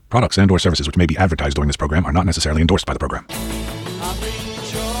Products and/or services which may be advertised during this program are not necessarily endorsed by the program.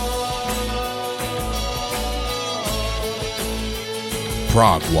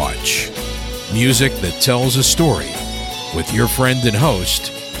 Prog-Watch. Music that tells a story with your friend and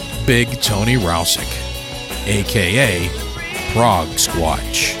host, Big Tony Rousick, a.k.a.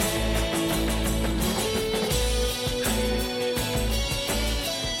 Prog-Squatch.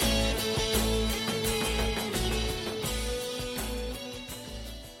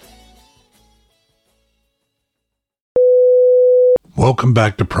 Welcome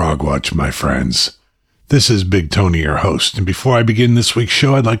back to Prog-Watch, my friends. This is Big Tony, your host, and before I begin this week's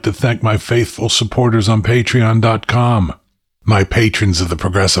show, I'd like to thank my faithful supporters on Patreon.com, my patrons of the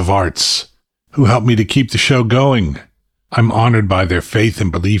progressive arts, who help me to keep the show going. I'm honored by their faith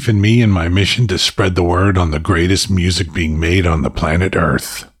and belief in me and my mission to spread the word on the greatest music being made on the planet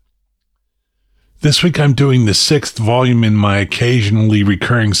Earth. This week I'm doing the 6th volume in my occasionally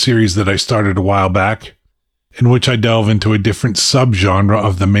recurring series that I started a while back, in which I delve into a different subgenre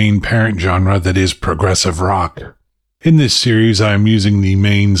of the main parent genre that is progressive rock. In this series, I am using the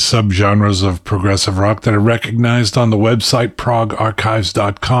main subgenres of progressive rock that are recognized on the website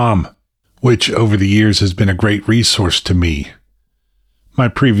progarchives.com, which over the years has been a great resource to me. My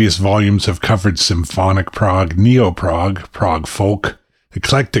previous volumes have covered symphonic prog, neo-prog, prog folk,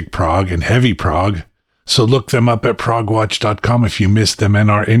 eclectic prog, and heavy prog, so look them up at progwatch.com if you missed them and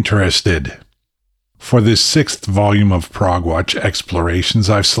are interested. For this 6th volume of Prog-Watch explorations,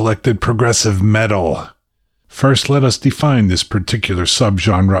 I've selected progressive metal. First, let us define this particular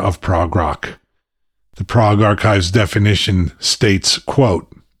subgenre of prog rock. The Prog Archives definition states,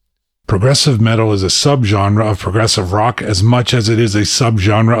 quote, "Progressive metal is a subgenre of progressive rock as much as it is a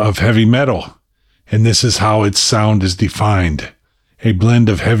subgenre of heavy metal, and this is how its sound is defined. A blend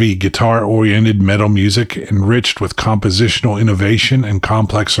of heavy guitar-oriented metal music enriched with compositional innovation and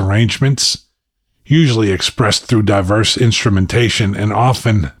complex arrangements, usually expressed through diverse instrumentation and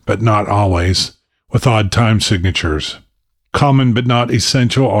often, but not always, with odd time signatures. Common but not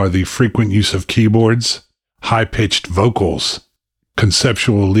essential are the frequent use of keyboards, high-pitched vocals,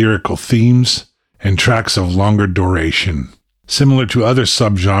 conceptual lyrical themes, and tracks of longer duration. Similar to other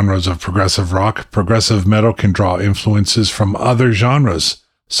subgenres of progressive rock, progressive metal can draw influences from other genres,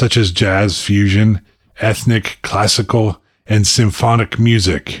 such as jazz, fusion, ethnic, classical, and symphonic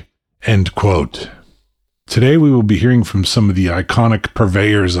music." End quote. Today we will be hearing from some of the iconic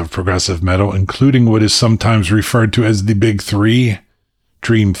purveyors of progressive metal, including what is sometimes referred to as the Big Three,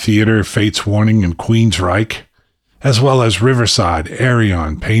 Dream Theater, Fates Warning, and Queensryche, as well as Riverside,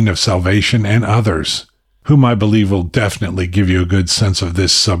 Ayreon, Pain of Salvation, and others, whom I believe will definitely give you a good sense of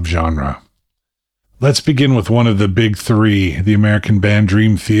this subgenre. Let's begin with one of the Big Three, the American band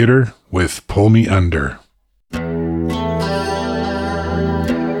Dream Theater, with Pull Me Under.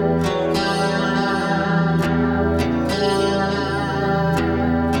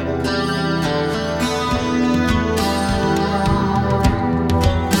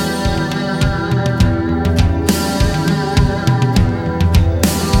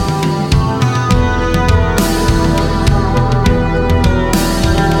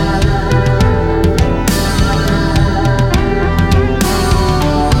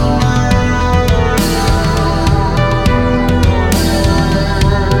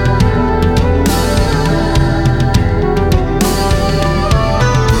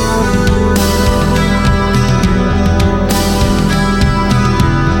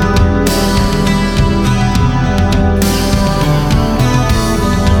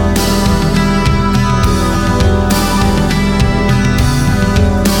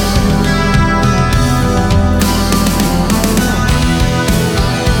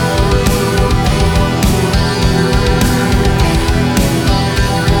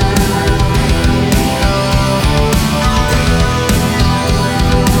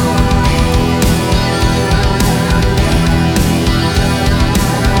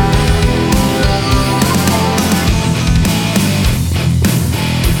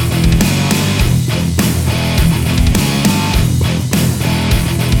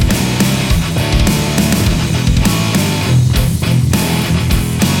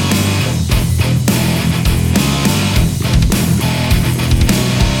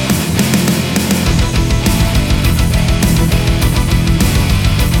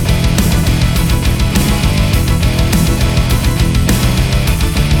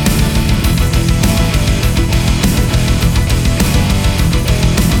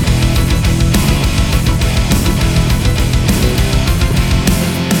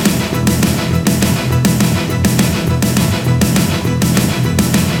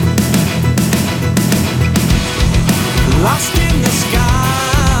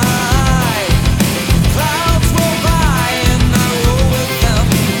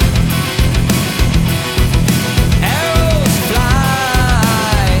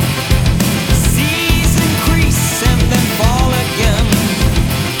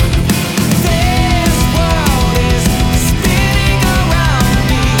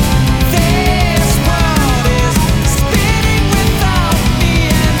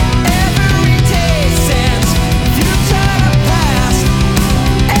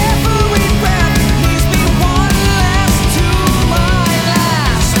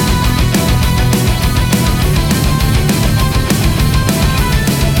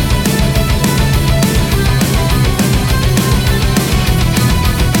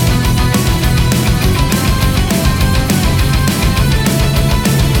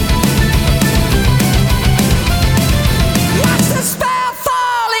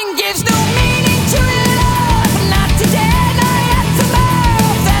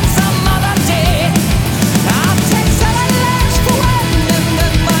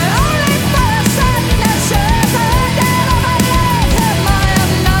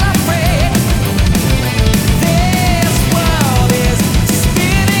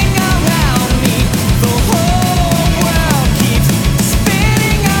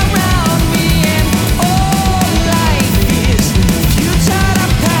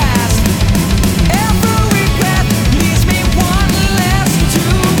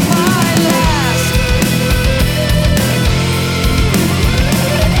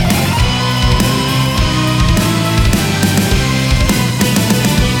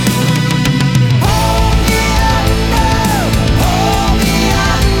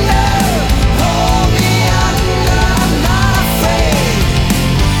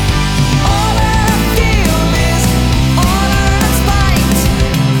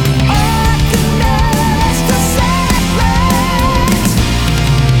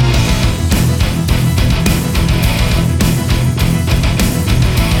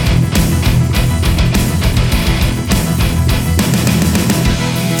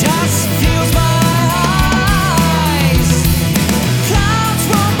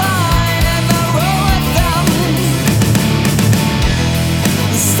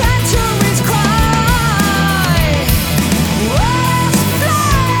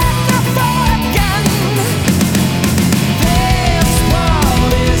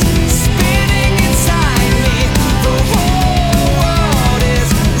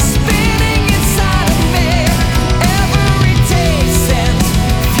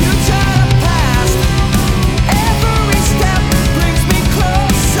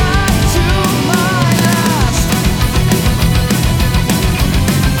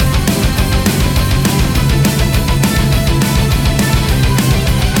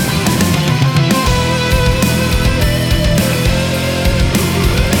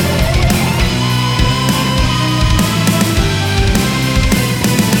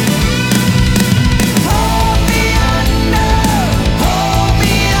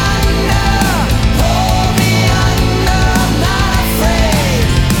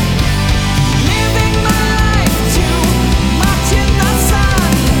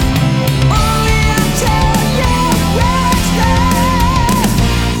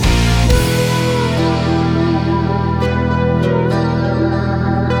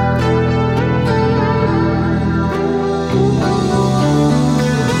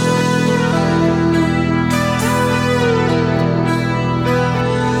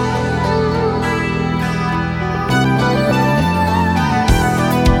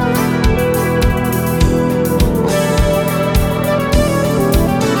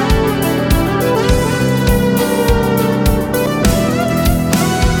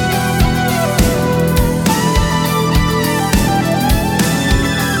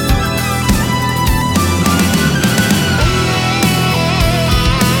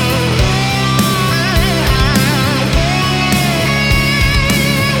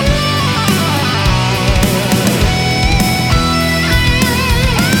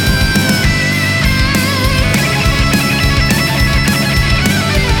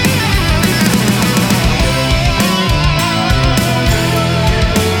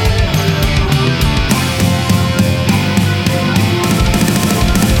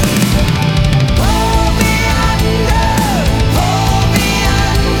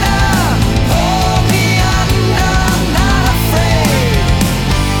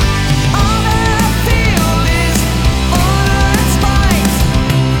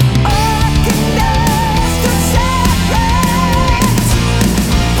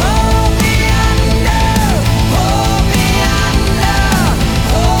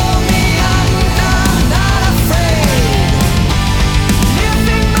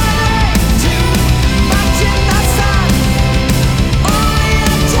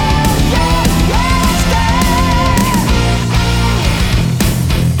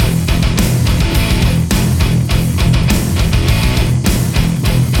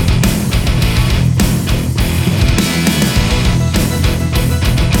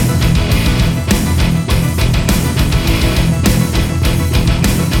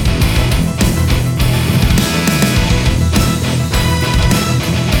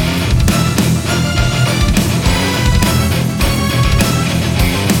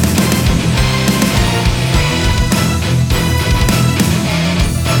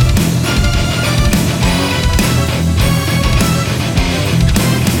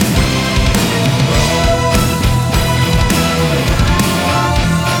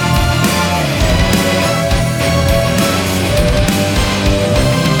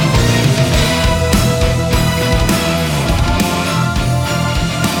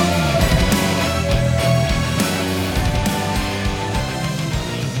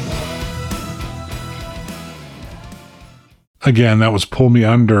 Again, that was Pull Me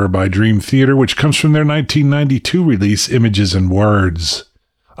Under by Dream Theater, which comes from their 1992 release, Images and Words.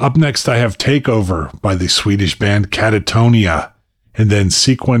 Up next, I have Takeover by the Swedish band Catatonia, and then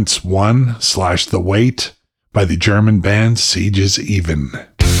Sequence 1/The Wait by the German band Siege is Even. Wait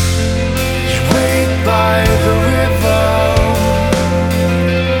by the river.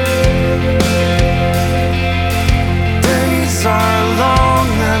 Days are long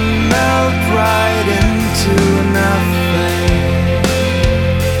and melt right into nothing.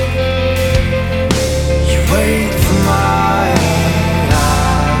 You wait for my eyes.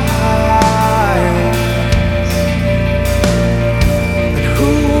 But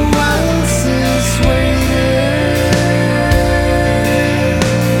who else is waiting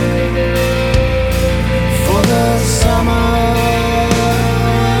for the summer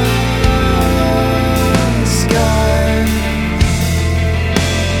sky?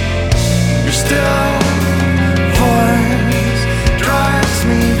 Your still voice drives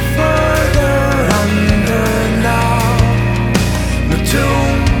me further under now. No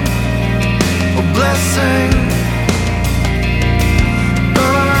tomb or blessing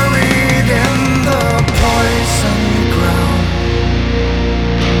buried in the poison ground.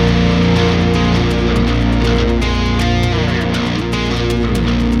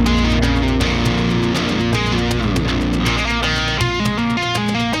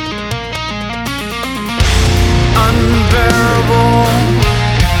 Unbearable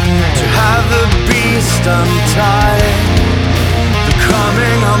to have the beast untied, the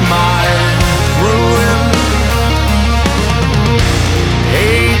coming of my ruin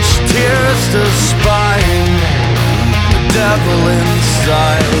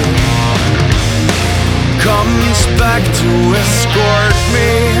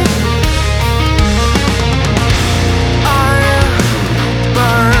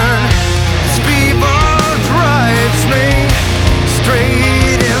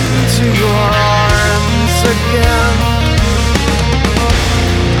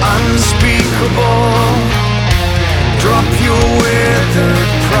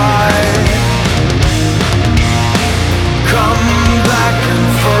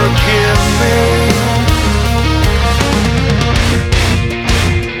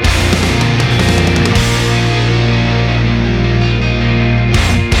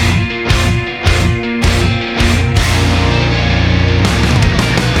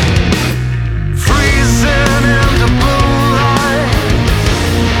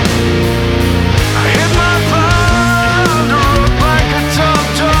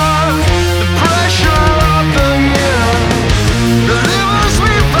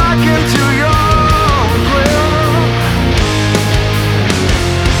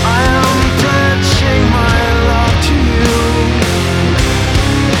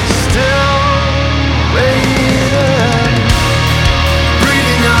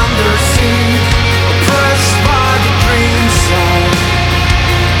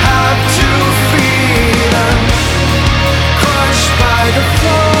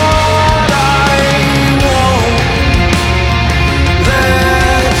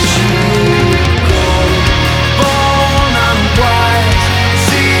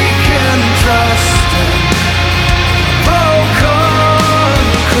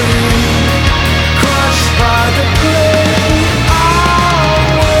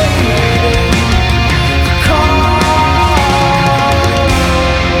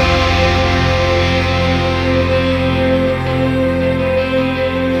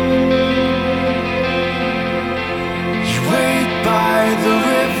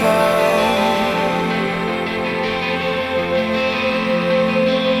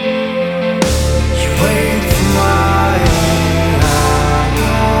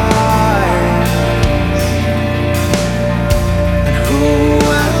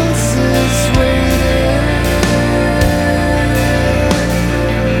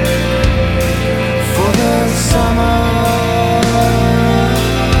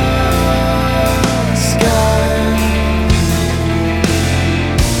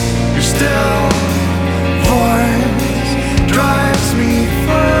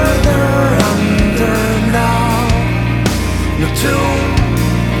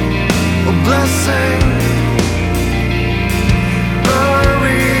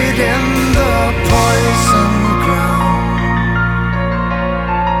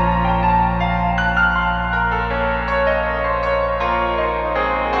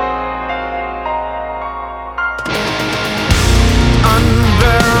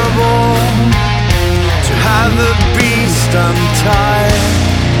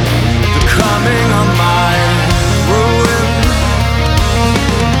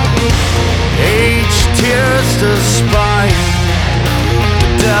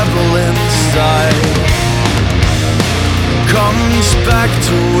back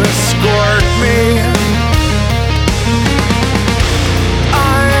to escort me.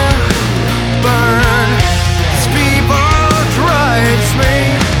 I burn, speedball drives me.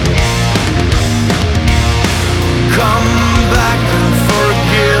 Come back and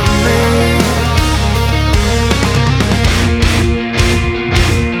forgive me.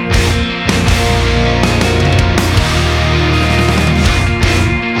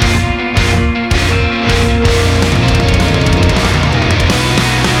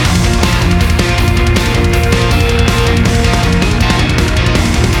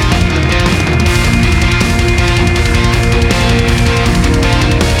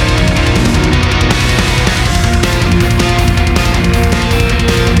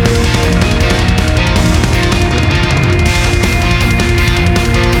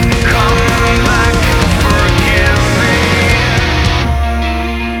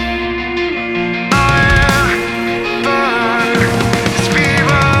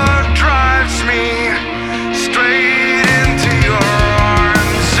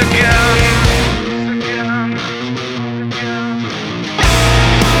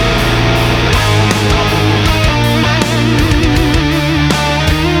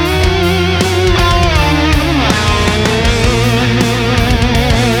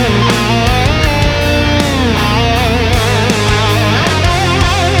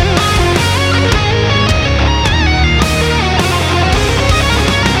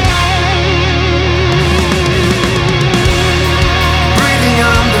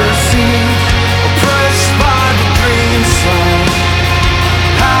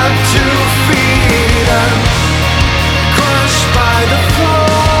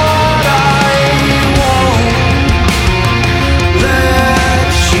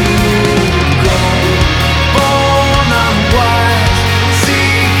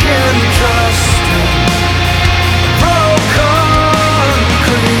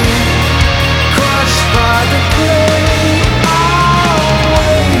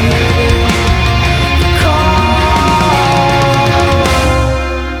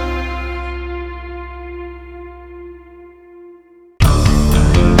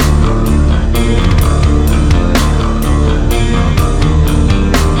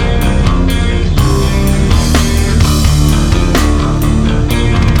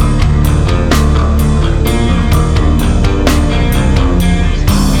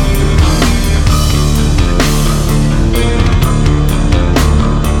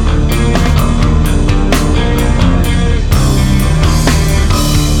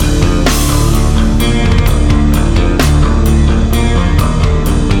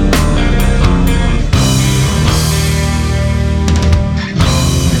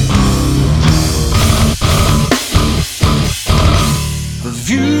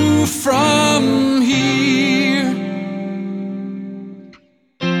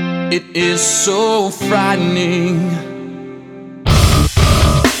 It is so frightening.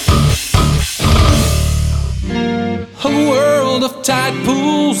 A world of tide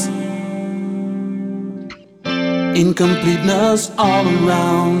pools, incompleteness all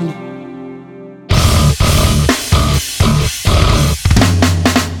around.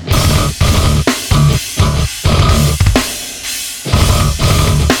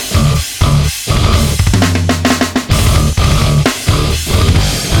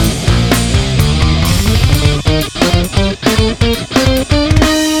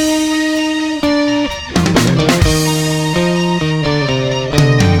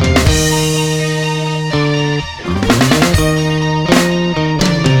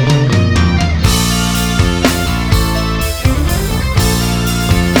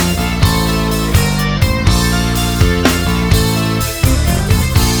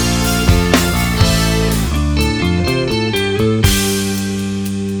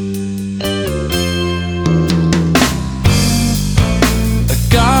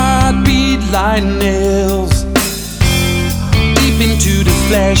 Nails deep into the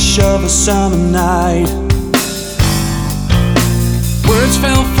flesh of a summer night. Words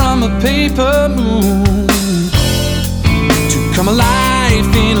fell from a paper moon to come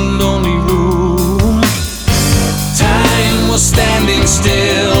alive in a lonely room. Time was standing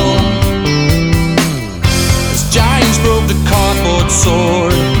still as giants broke the cardboard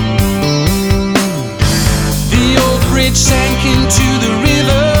sword. The old bridge sank into the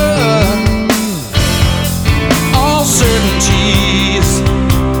river. Certainties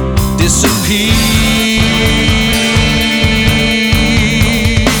disappear.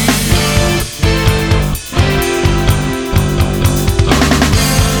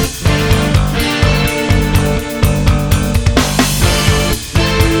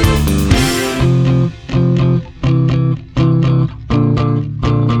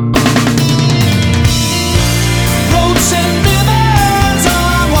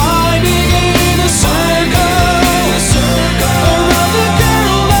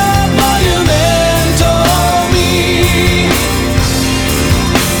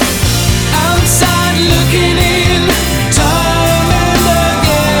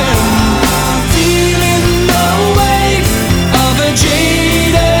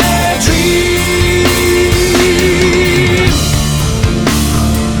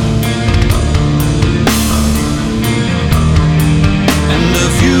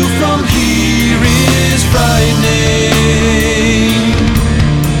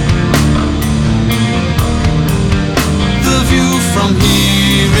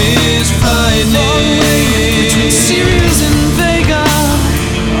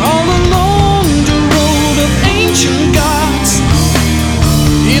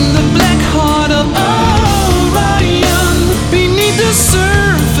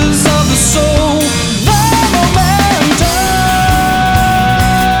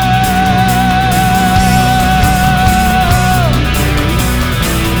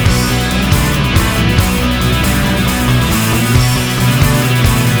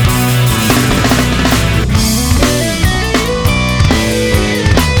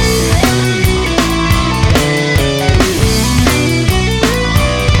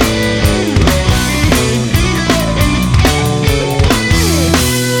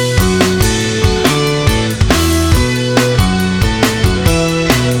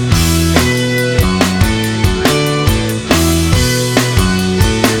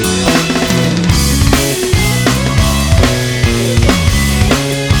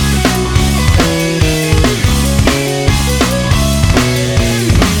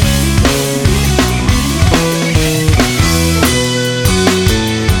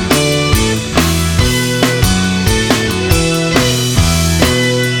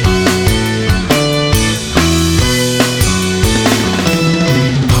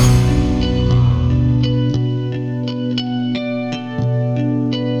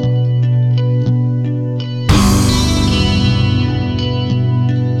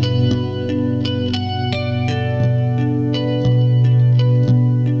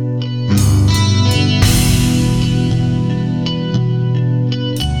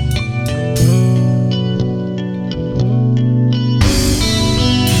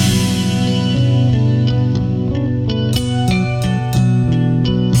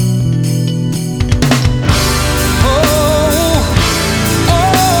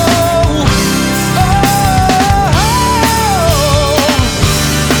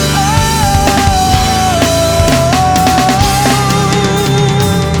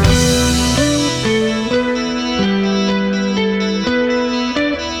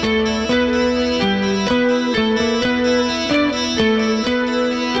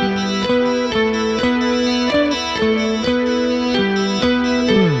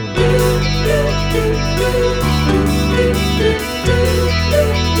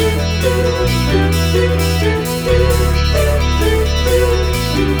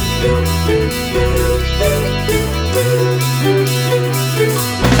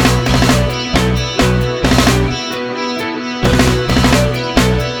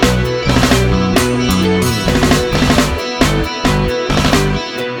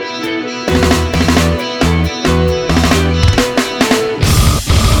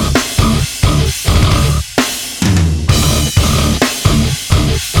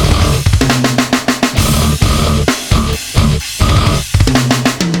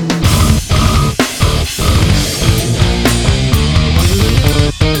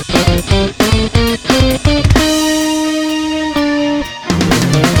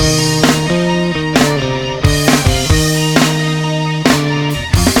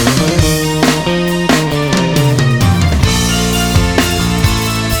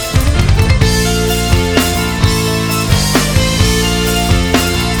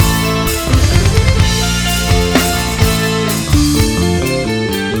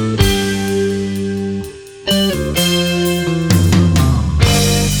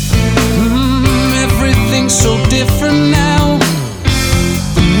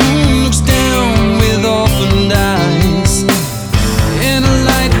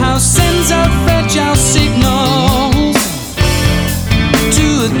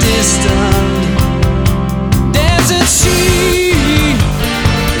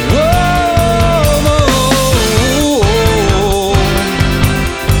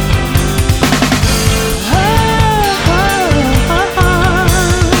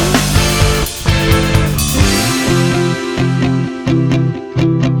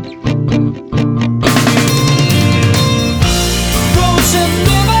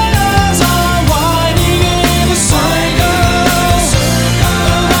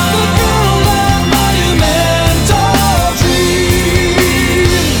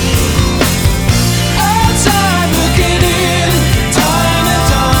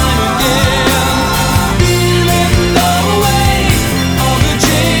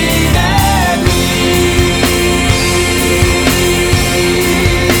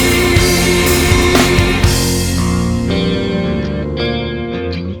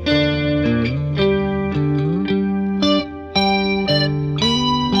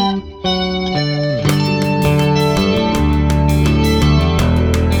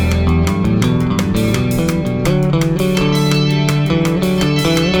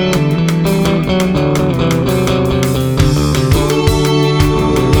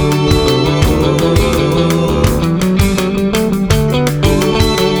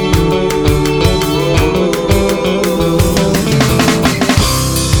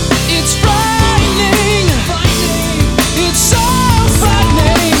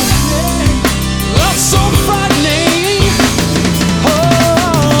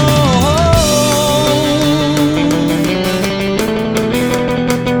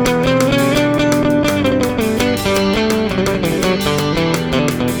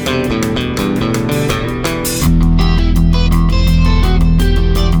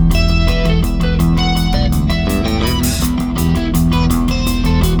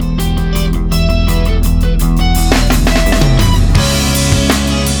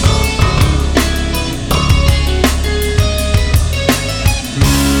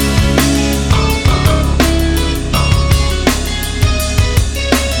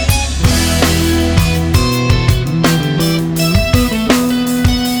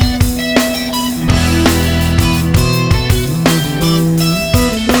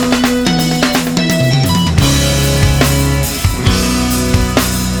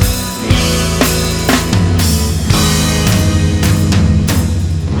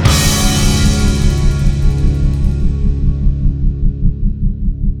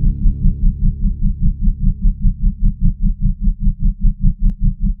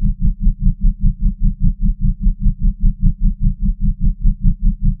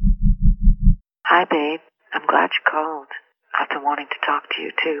 Hi, babe. I'm glad you called. I've been wanting to talk to you,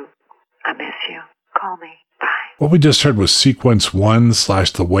 too. I miss you. Call me. Bye. What we just heard was Sequence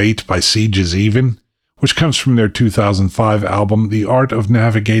 1/The Wait by Siege Is Even, which comes from their 2005 album, The Art of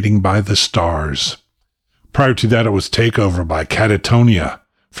Navigating by the Stars. Prior to that, it was Takeover by Catatonia,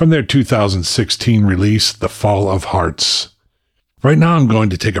 from their 2016 release, The Fall of Hearts. Right now, I'm going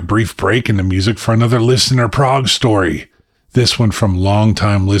to take a brief break in the music for another listener prog story. This one from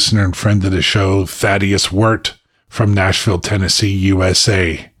longtime listener and friend of the show, Thaddeus Wirt, from Nashville, Tennessee,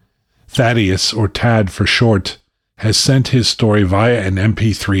 USA. Thaddeus, or Tad for short, has sent his story via an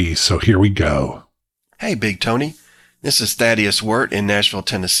MP3, so here we go. Hey, Big Tony. This is Thaddeus Wirt in Nashville,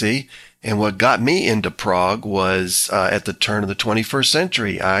 Tennessee. And what got me into prog was at the turn of the 21st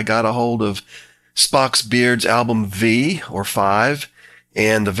century. I got a hold of Spock's Beard's album V, or 5,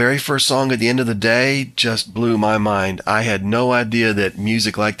 and the very first song at the end of the day just blew my mind. I had no idea that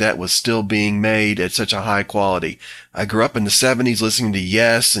music like that was still being made at such a high quality. I grew up in the 70s listening to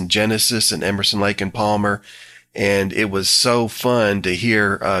Yes and Genesis and Emerson, Lake and Palmer, and it was so fun to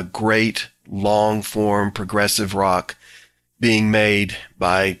hear great long-form progressive rock being made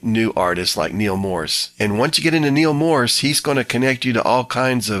by new artists like Neil Morse. And once you get into Neil Morse, he's going to connect you to all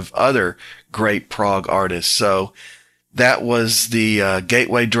kinds of other great prog artists. So that was the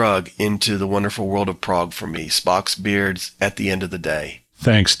gateway drug into the wonderful world of prog for me. Spock's Beards at the end of the day.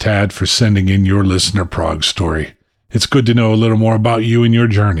 Thanks, Tad, for sending in your listener prog story. It's good to know a little more about you and your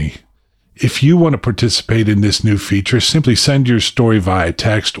journey. If you want to participate in this new feature, simply send your story via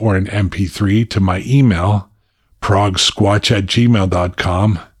text or an MP3 to my email,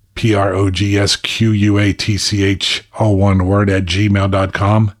 progsquatch@gmail.com, PROGSQUATCH, all one word,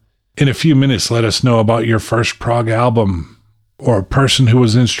 @gmail.com. In a few minutes, let us know about your first prog album, or a person who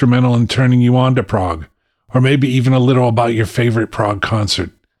was instrumental in turning you on to prog, or maybe even a little about your favorite prog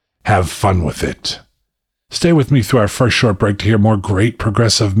concert. Have fun with it. Stay with me through our first short break to hear more great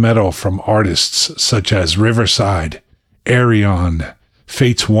progressive metal from artists such as Riverside, Ayreon,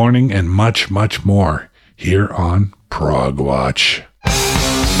 Fate's Warning, and much, much more here on Prog-Watch.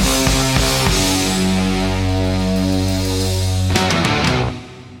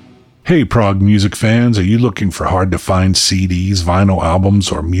 Hey, prog music fans, are you looking for hard-to-find CDs, vinyl albums,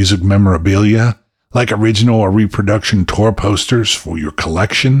 or music memorabilia, like original or reproduction tour posters for your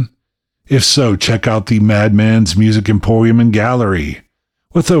collection? If so, check out the Madman's Music Emporium and Gallery.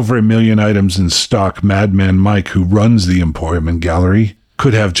 With over 1 million items in stock, Madman Mike, who runs the Emporium and Gallery,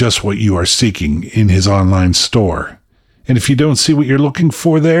 could have just what you are seeking in his online store. And if you don't see what you're looking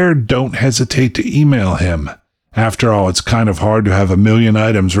for there, don't hesitate to email him. After all, it's kind of hard to have 1 million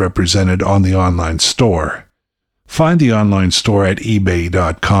items represented on the online store. Find the online store at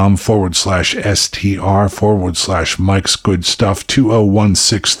ebay.com/str/Mike's Good Stuff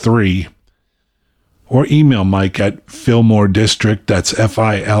 20163, or email Mike at Fillmore District, that's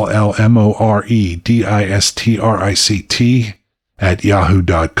FILLMOREDISTRICT,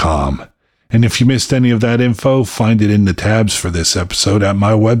 @yahoo.com. And if you missed any of that info, find it in the tabs for this episode at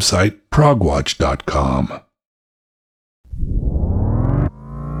my website, progwatch.com.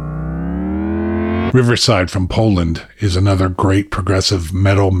 Riverside from Poland is another great progressive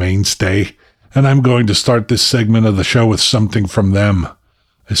metal mainstay, and I'm going to start this segment of the show with something from them,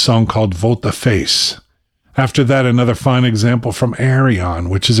 a song called Volte Face. After that, another fine example from Ayreon,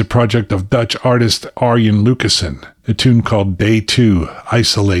 which is a project of Dutch artist Arjen Lucassen, a tune called Day 2,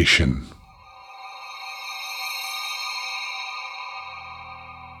 Isolation.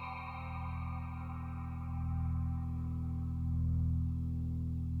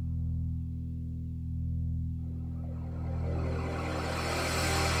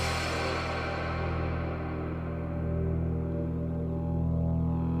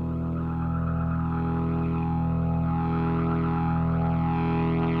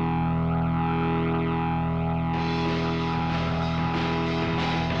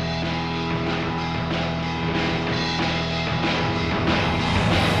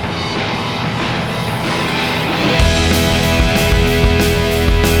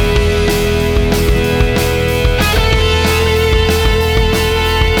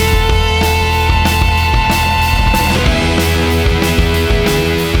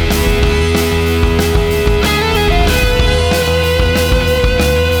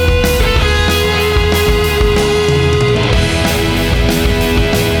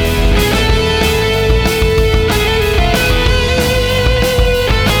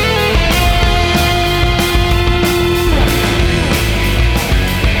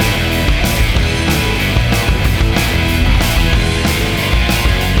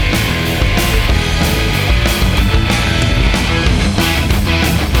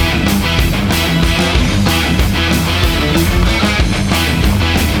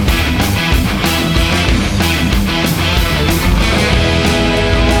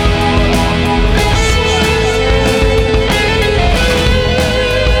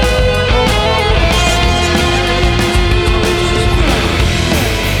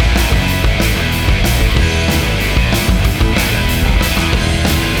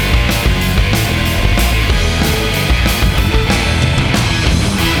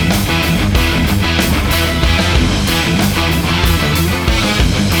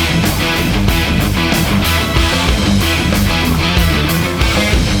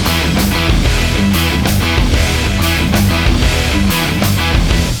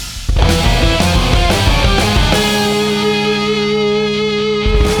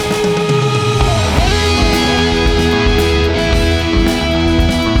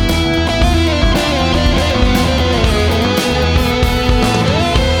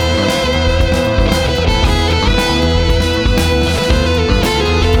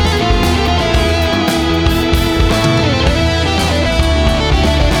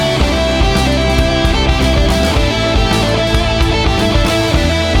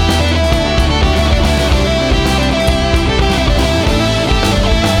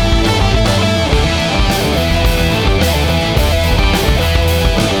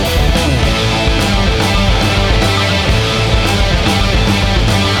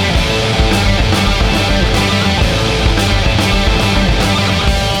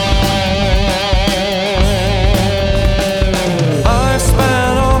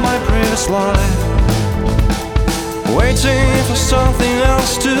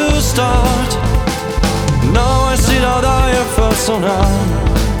 place to start. Now I see that I have felt so numb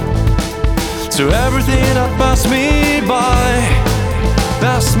to everything that passed me by,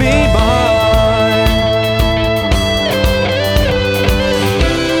 passed me by.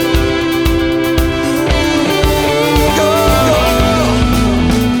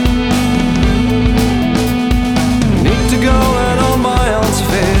 Need to go and on my own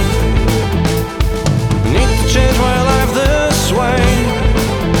feet. Need to change my life this way.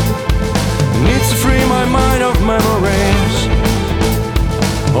 Need to free my mind of memories.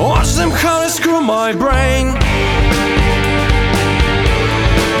 Watch them color screw my brain.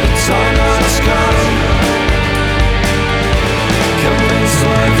 The time has come. Convinced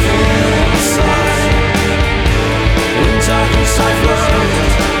I feel inside. In darkness I float.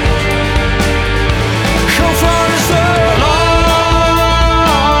 How far is the line?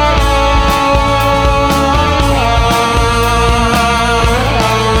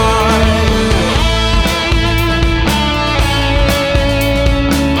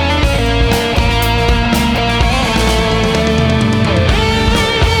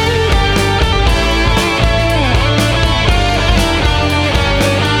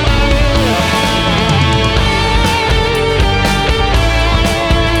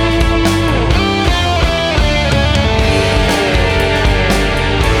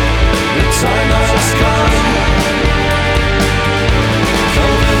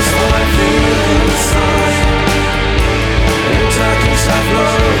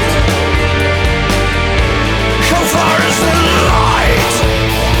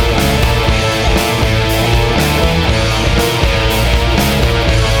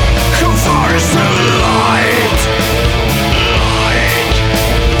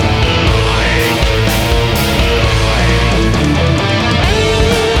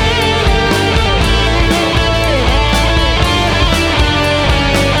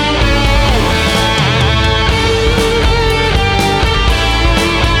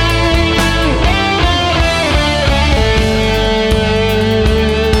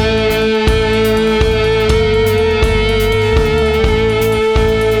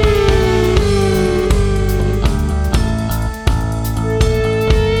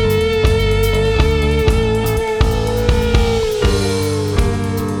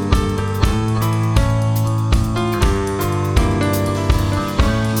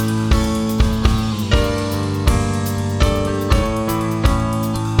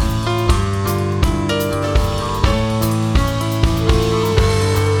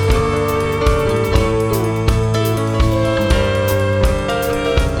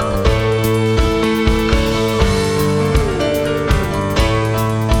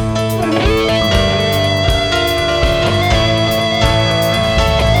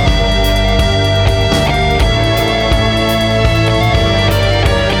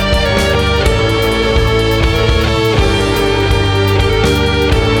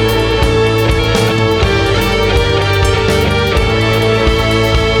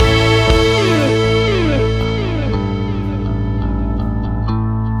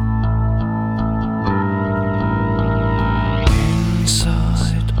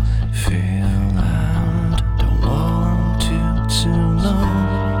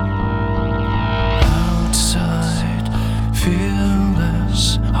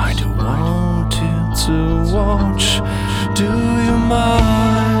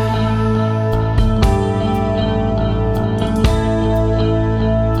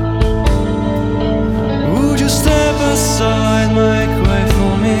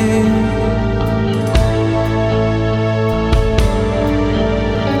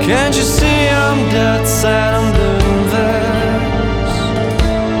 Can't you see I'm dead sad I'm doing this?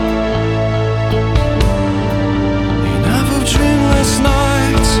 Enough of dreamless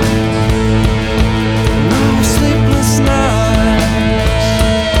nights, no sleepless nights.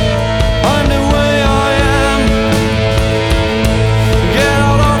 I'm the way I am. Get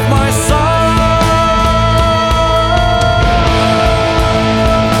out of my sight.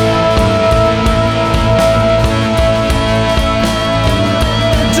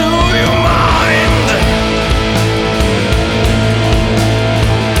 Do you mind?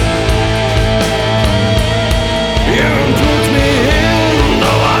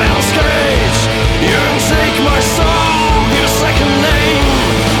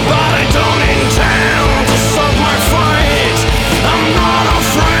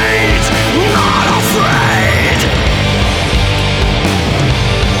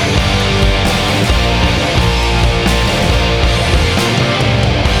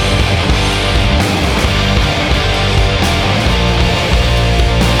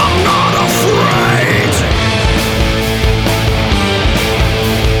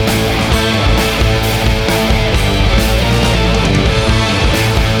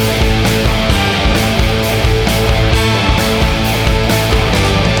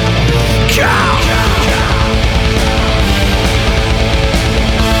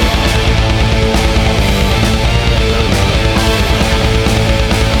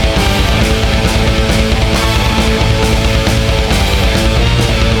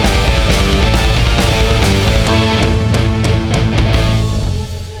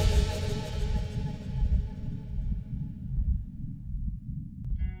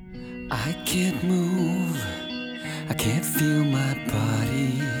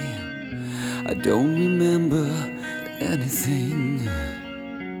 I don't remember anything.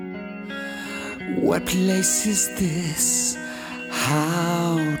 What place is this?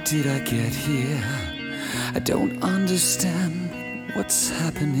 How did I get here? I don't understand what's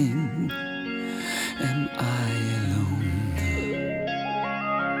happening. Am I alone?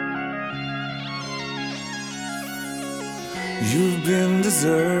 You've been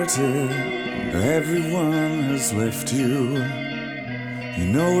deserted, everyone has left you. You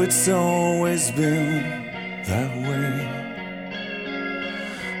know it's always been that way.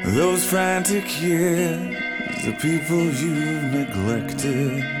 Those frantic years, the people you've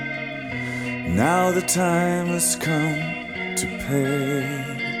neglected, now the time has come to pay.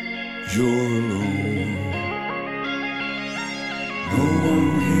 You're alone. No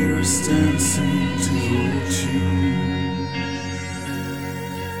one here is dancing to hold you.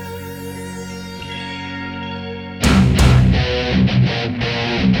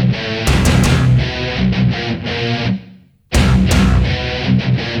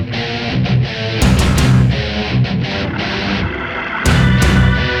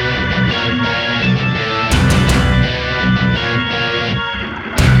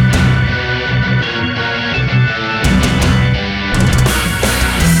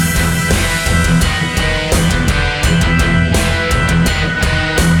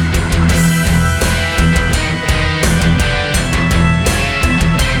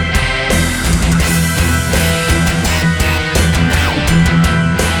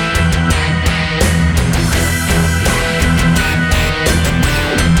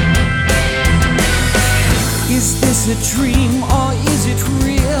 Is this a dream or is it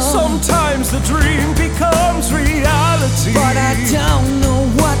real? Sometimes the dream becomes reality. But I don't know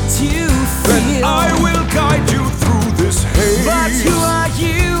what to feel. Then I will guide you through this haze. But who are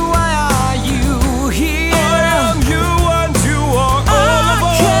you? Why are you here? I am you and you are all of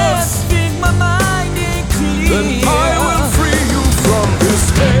I can't us. speak my mind in clear. Then I will free you from this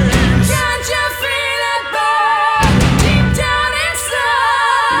haze. Can't you feel it burn deep down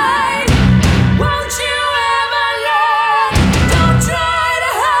inside? Won't you ever learn? Don't try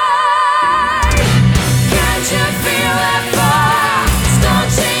to hide. Can't you feel that fire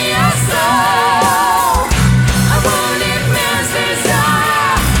scorching your soul? A wounded man's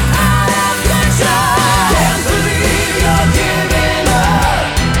desire out of control. Can't believe you're giving up.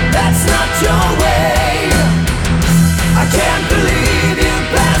 That's not your way. I can't believe you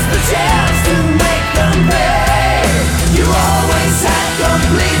passed the chance to make them pay. You always had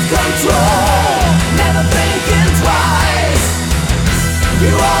complete control, never thinking twice.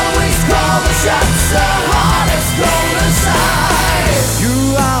 You always call the shots, the hardest on the side. You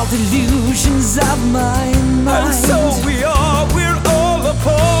are delusions of my mind. And so we're all a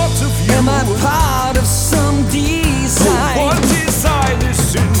part of you. Am I part of some design? What design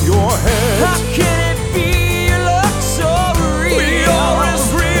is in your head? How can it be you look so real? We are as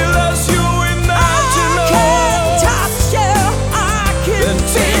real as you imagine. I can't touch you, I can Then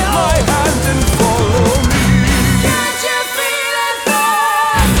take feel. my hand and follow me. Can't you feel it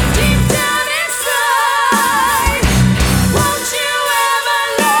burn deep down inside? Won't you ever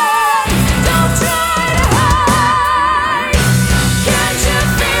learn? Don't try to hide. Can't you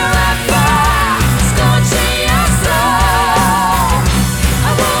feel that fire scorching your soul?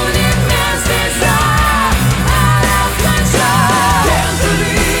 A wounded man's desire out of control. Can't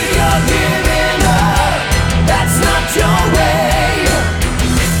believe you're giving up. That's not your way.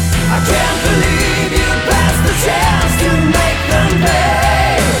 I can't believe you passed the chance to make them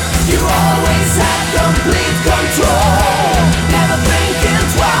pay. You always had complete control, never thinking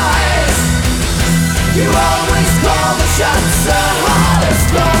twice. You always call the shots, the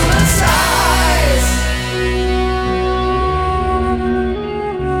hardest on the sides.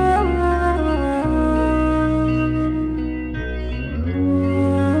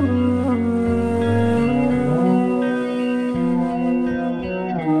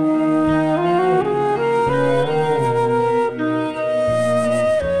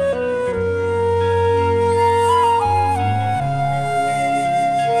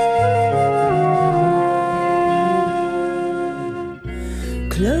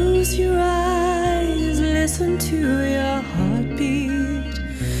 Close your eyes, listen to your heartbeat,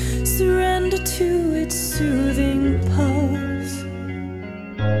 surrender to its soothing pulse.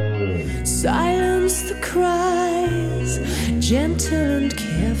 Silence the cries, gentle and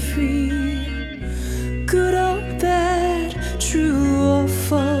carefree, good or bad, true or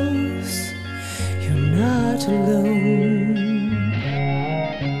false, you're not alone.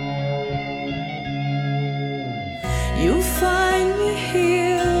 You'll find me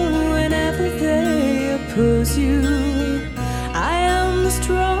here whenever they oppose you. I am the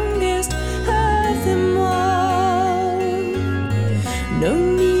strongest.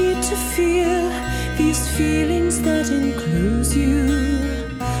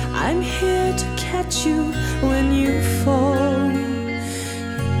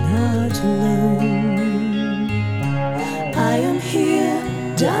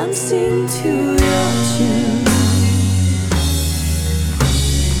 dancing to your tune.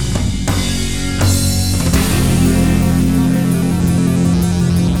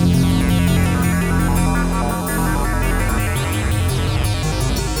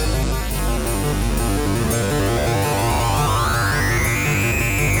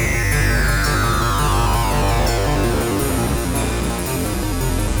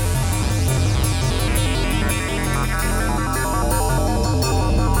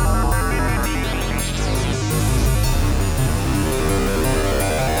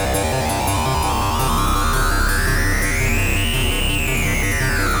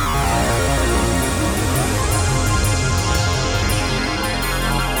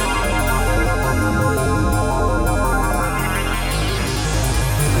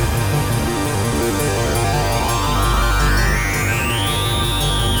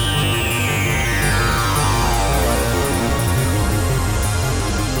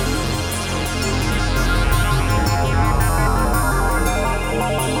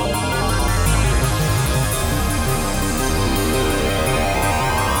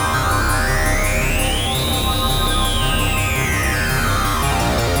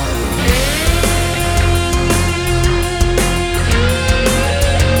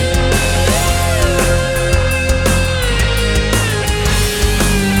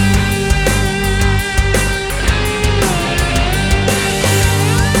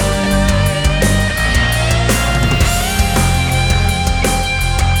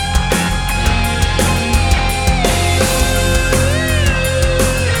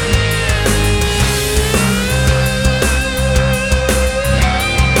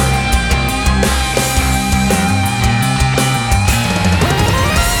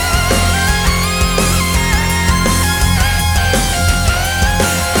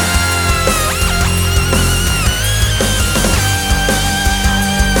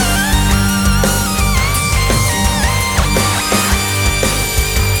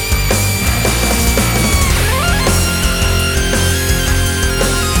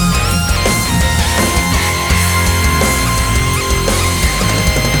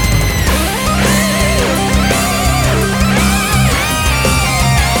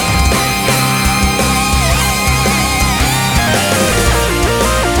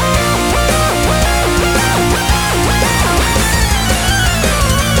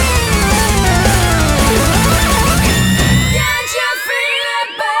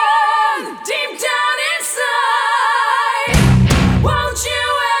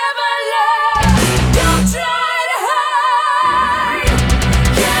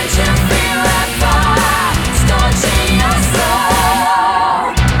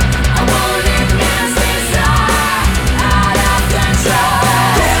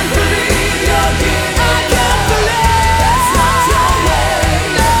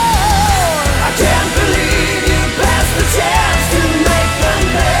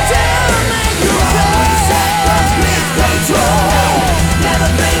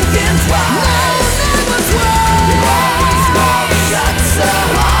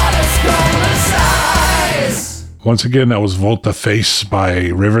 Once again, that was Volta Face by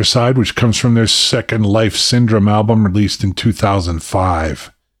Riverside, which comes from their second Life Syndrome album released in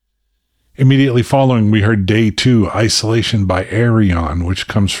 2005. Immediately following, we heard Day 2, Isolation by Arion, which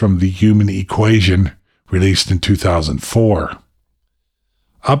comes from The Human Equation, released in 2004.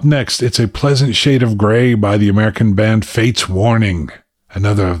 Up next, it's A Pleasant Shade of Grey by the American band Fate's Warning,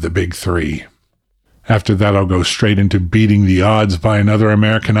 another of the big three. After that, I'll go straight into Beating the Odds by another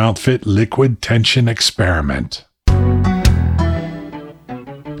American outfit, Liquid Tension Experiment.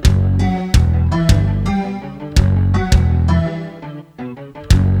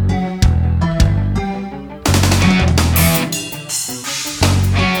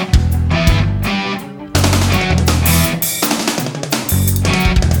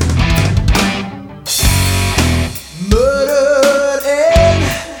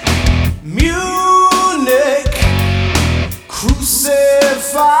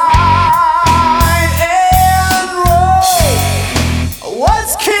 Crucified in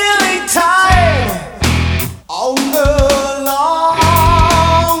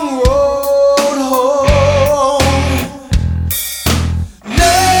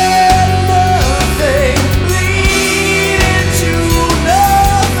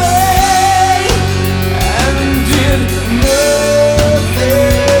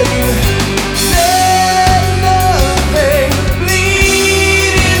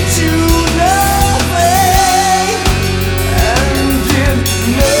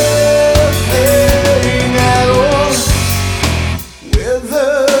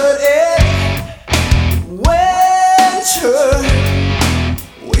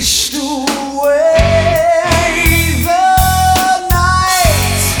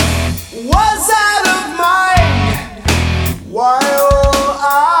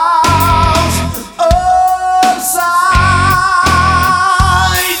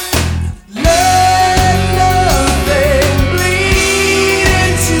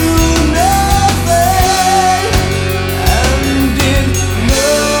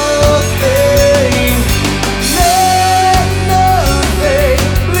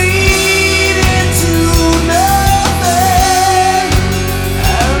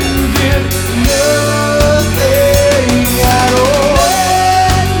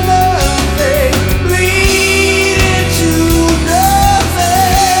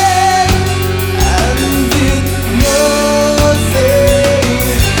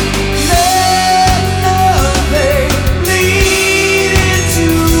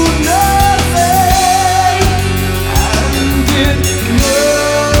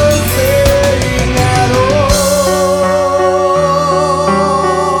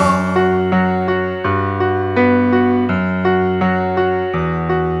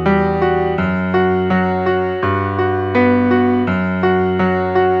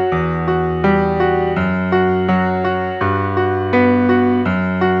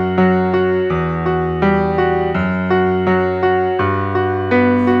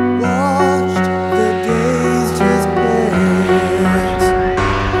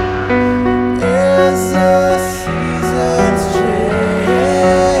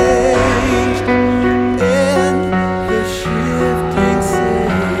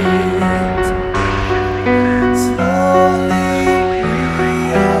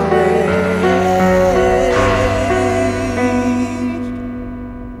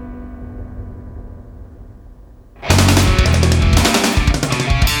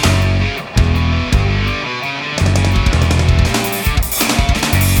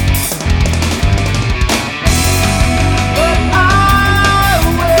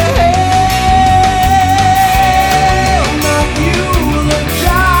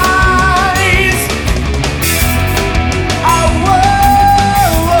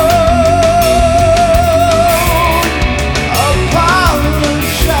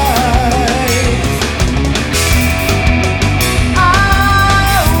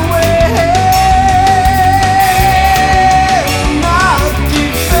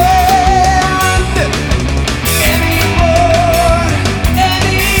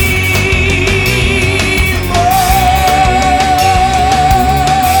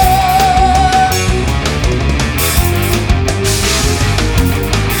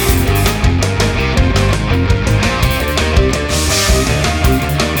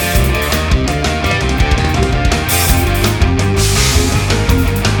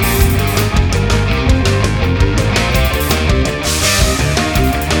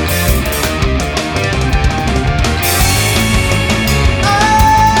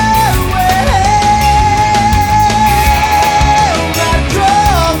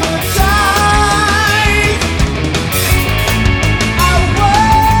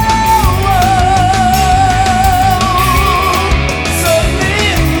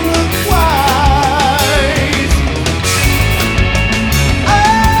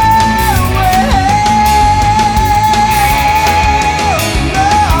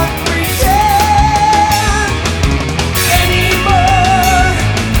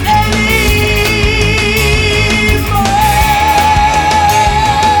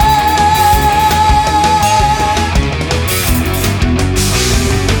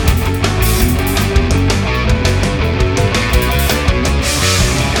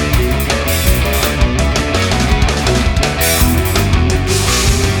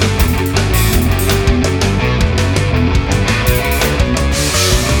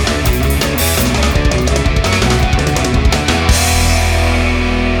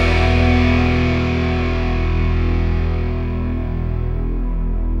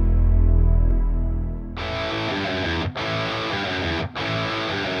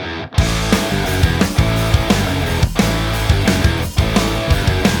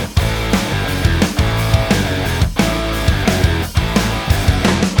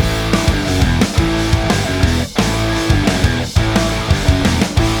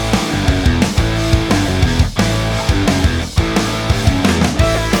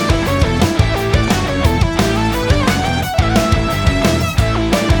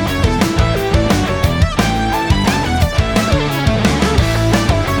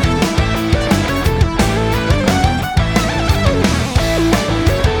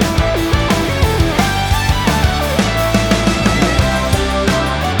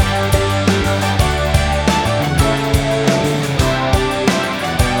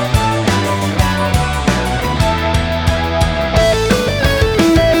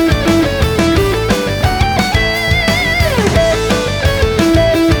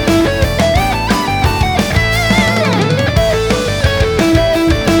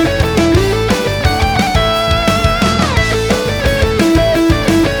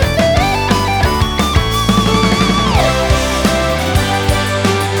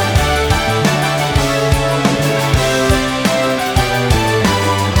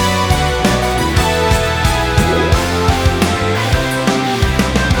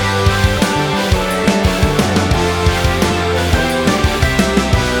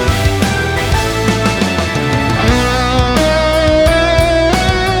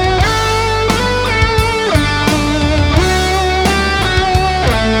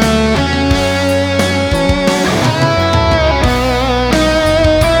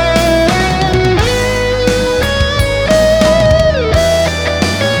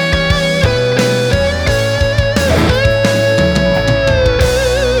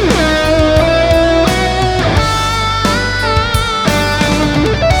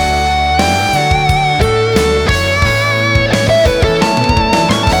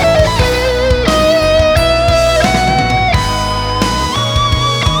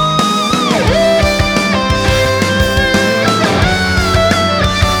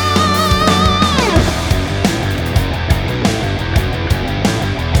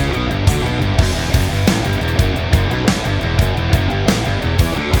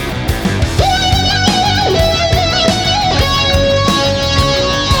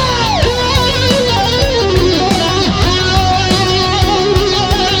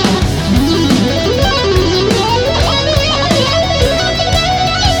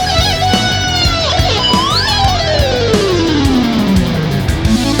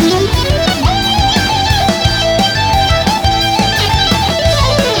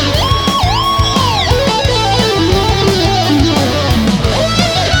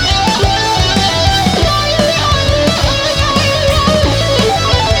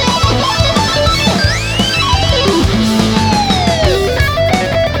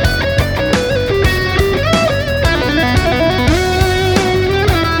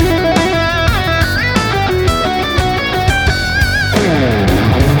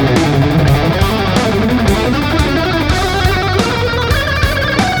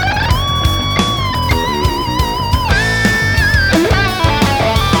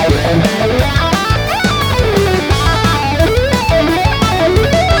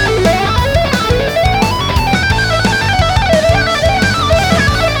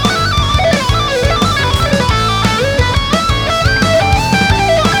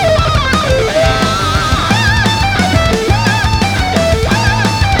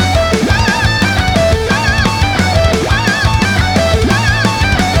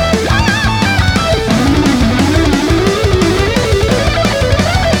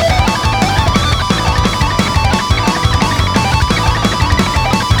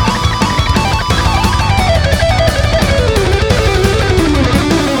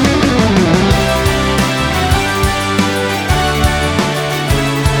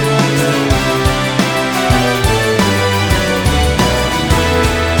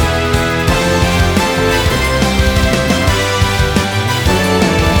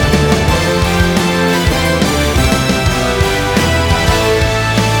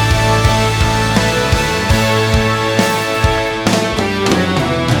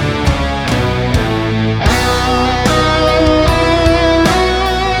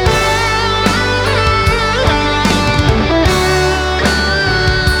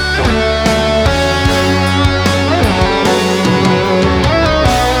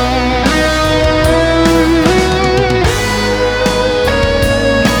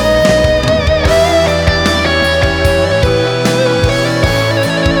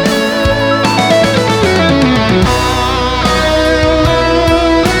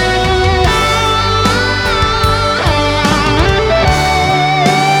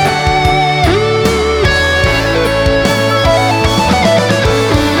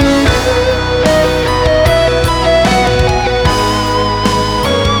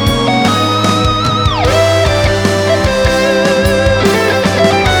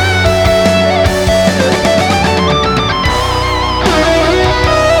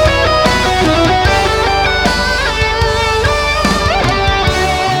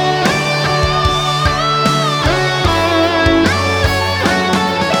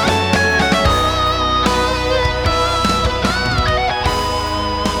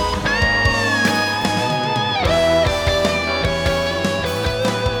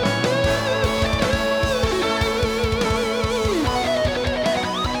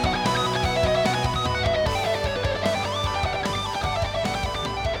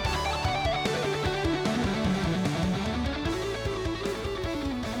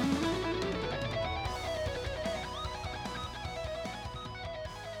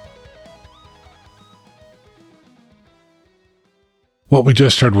What we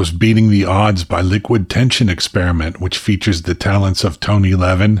just heard was Beating the Odds by Liquid Tension Experiment, which features the talents of Tony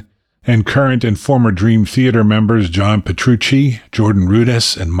Levin and current and former Dream Theater members John Petrucci, Jordan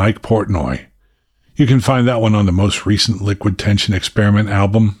Rudess, and Mike Portnoy. You can find that one on the most recent Liquid Tension Experiment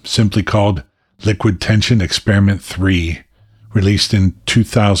album, simply called Liquid Tension Experiment 3, released in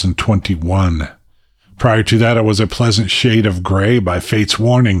 2021. Prior to that, it was A Pleasant Shade of Grey by Fate's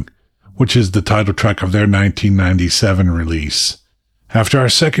Warning, which is the title track of their 1997 release. After our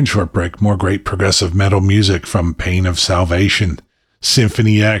second short break, more great progressive metal music from Pain of Salvation,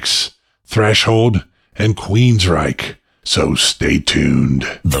 Symphony X, Threshold, and Queensryche. So stay tuned.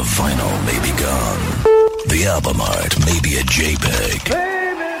 The vinyl may be gone. The album art may be a JPEG.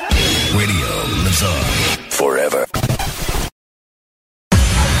 Radio lives on forever.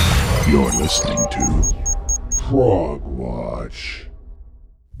 You're listening to Prog-Watch.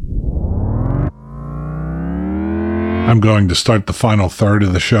 I'm going to start the final third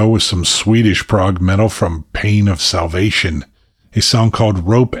of the show with some Swedish prog metal from Pain of Salvation, a song called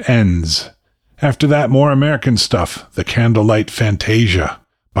Rope Ends. After that, more American stuff, The Candlelight Fantasia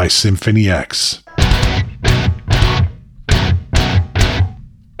by Symphony X.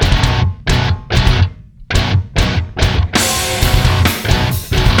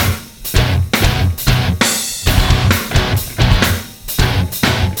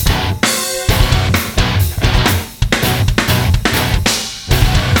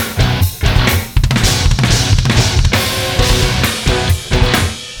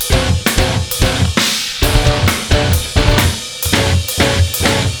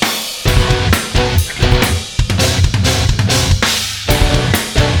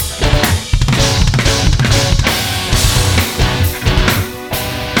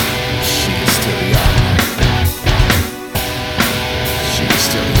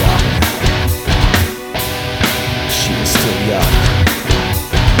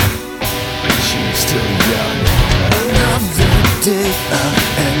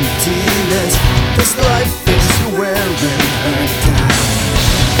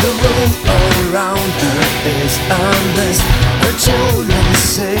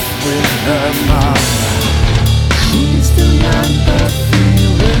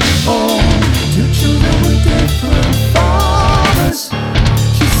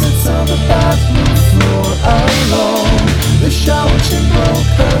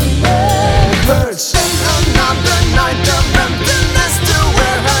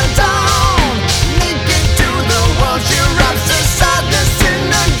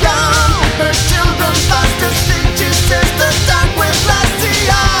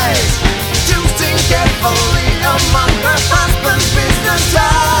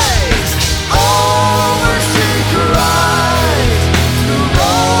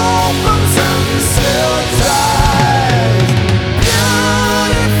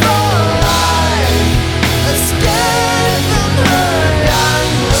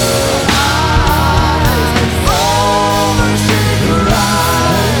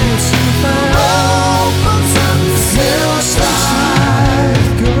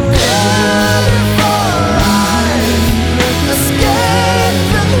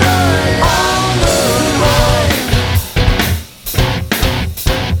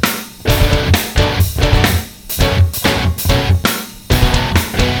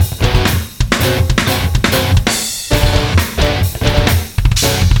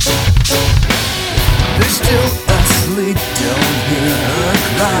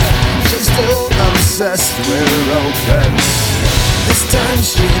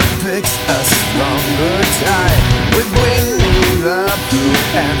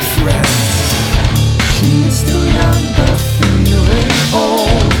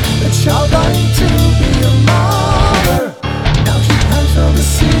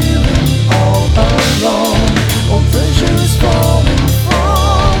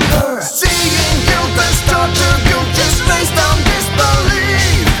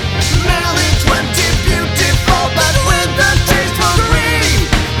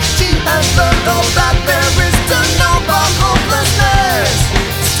 That there is to know about hopelessness.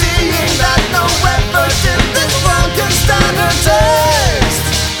 Seeing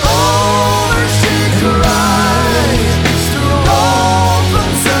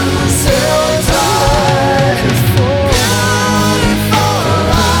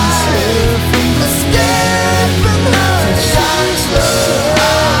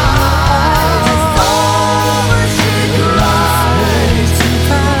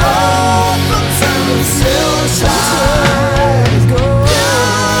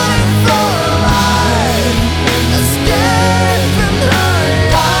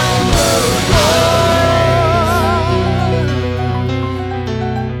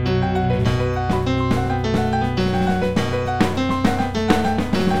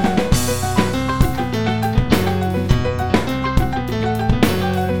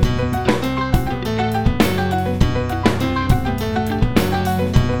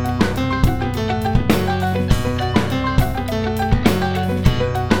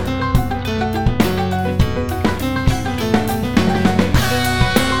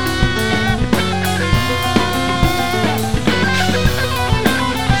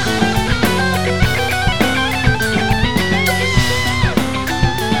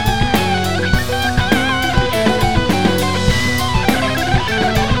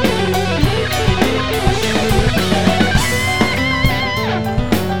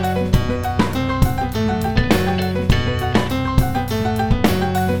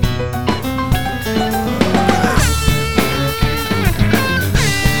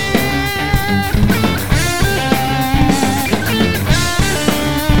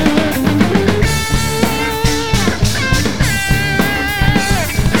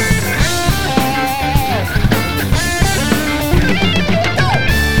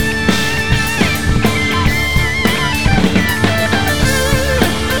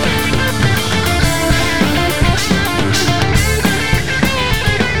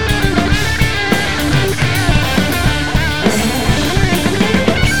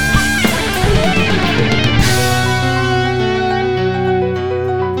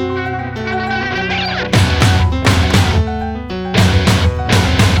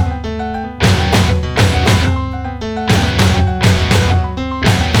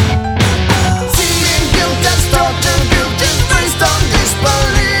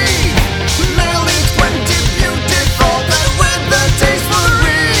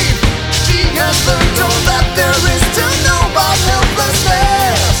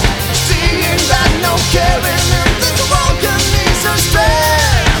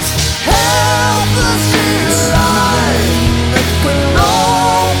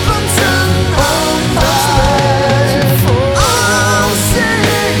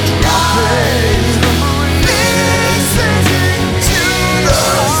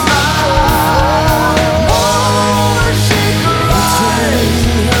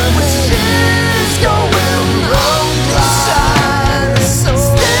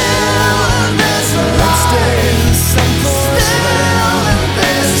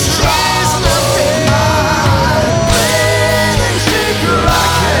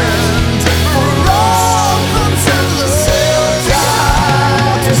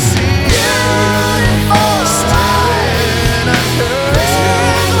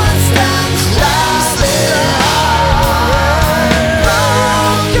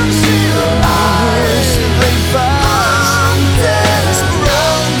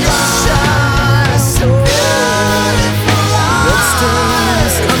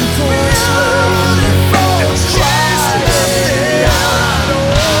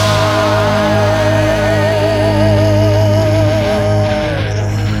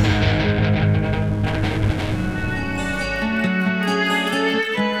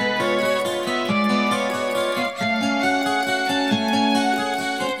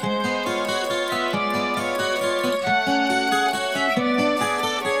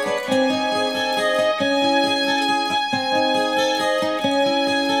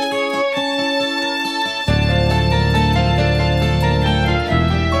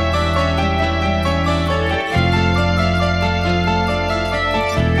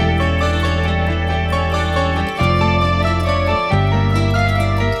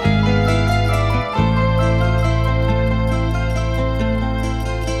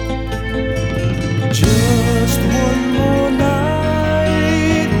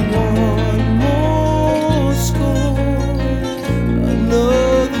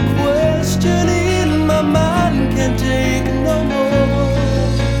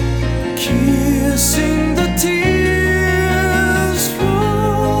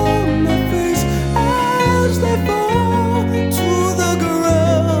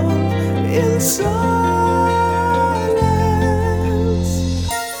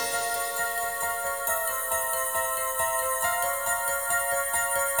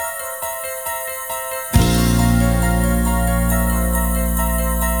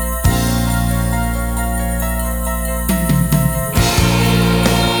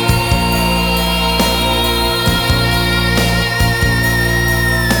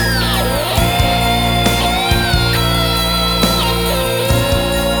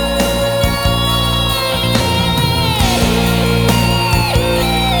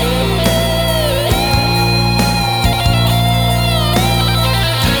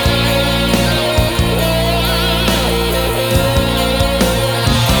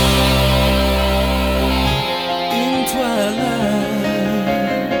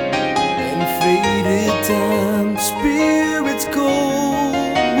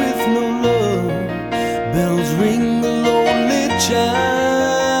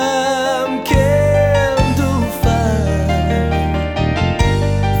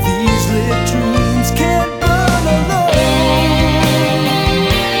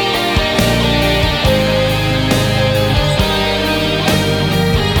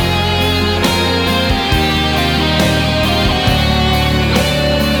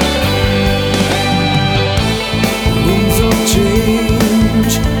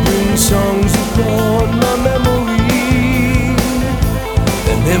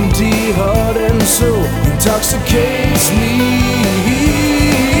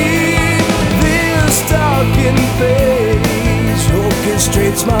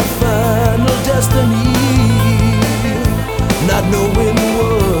it's my final destiny. Not knowing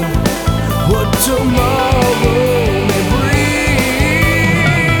what tomorrow may bring.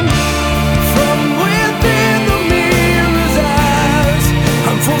 From within the mirror's eyes,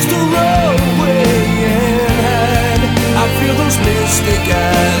 I'm forced to roll away and hide. I feel those mystic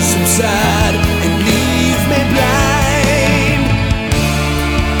eyes subside and leave me blind.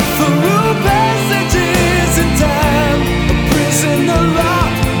 Through passages in time, a prisoner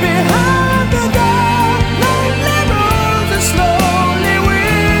locked behind the door. Lonely roads are slowly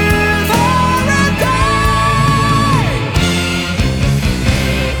wither and die.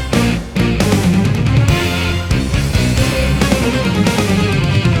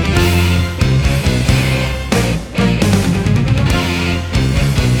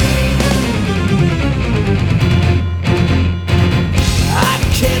 I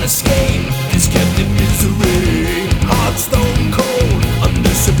can't escape this captive misery. Heart stone cold under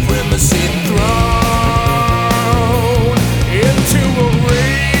supremacy thrown into a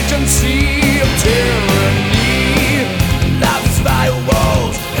rage and sea of tyranny. Life's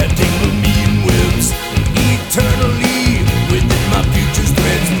firewalls have tangled me in webs. Eternally within my future's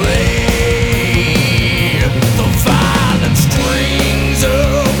threads play the violent strings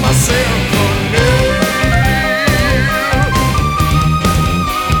of my symphony.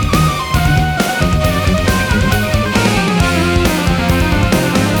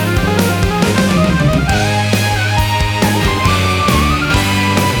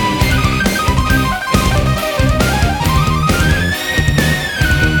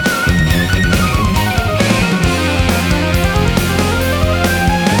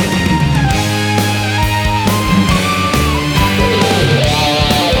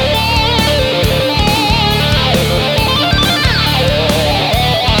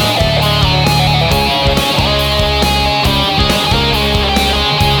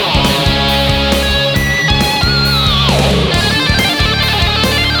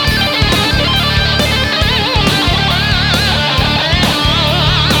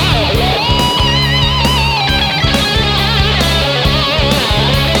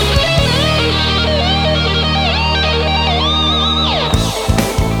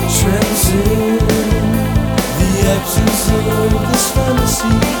 Transcend the absence of this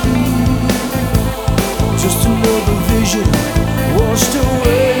fantasy. Just another vision washed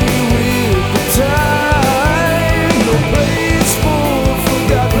away with the time. No place for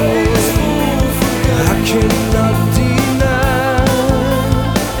forgotten. I cannot deny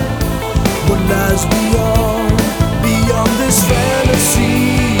what lies beyond this fantasy.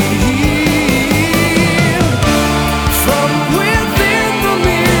 From within the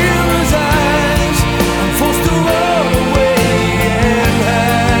mirror's eyes, I'm forced to run away and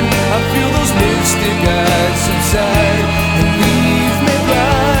hide. I feel those mystic eyes subside and leave me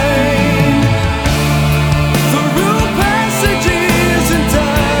blind. Through passages in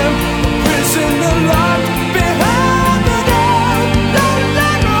time, a prisoner locked behind the door.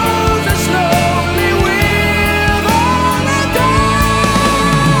 Lonely roads are slowly wither and die.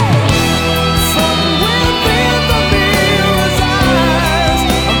 From within the mirror's eyes,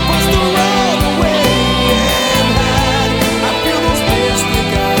 I'm forced to run away and hide. I feel those mystic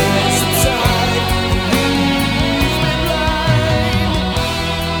eyes subside and leave me blind.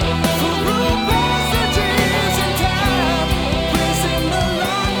 Through passages in time, a prisoner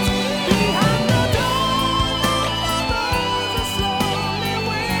locked behind the door. Lonely roads are slowly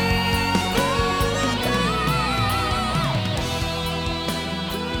wither and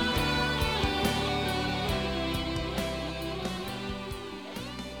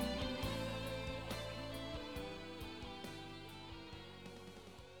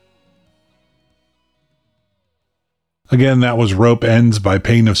Again, that was Rope Ends by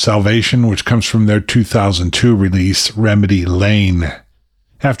Pain of Salvation, which comes from their 2002 release, Remedy Lane.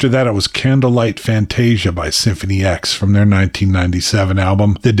 After that, it was Candlelight Fantasia by Symphony X from their 1997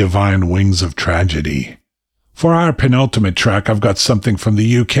 album, The Divine Wings of Tragedy. For our penultimate track, I've got something from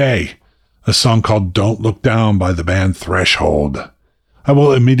the UK, a song called Don't Look Down by the band Threshold. I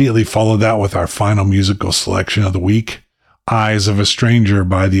will immediately follow that with our final musical selection of the week, Eyes of a Stranger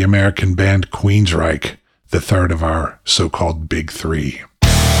by the American band Queensryche, the third of our so-called Big Three.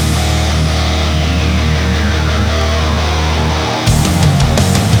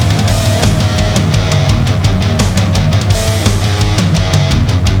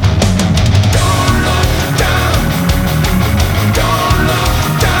 die.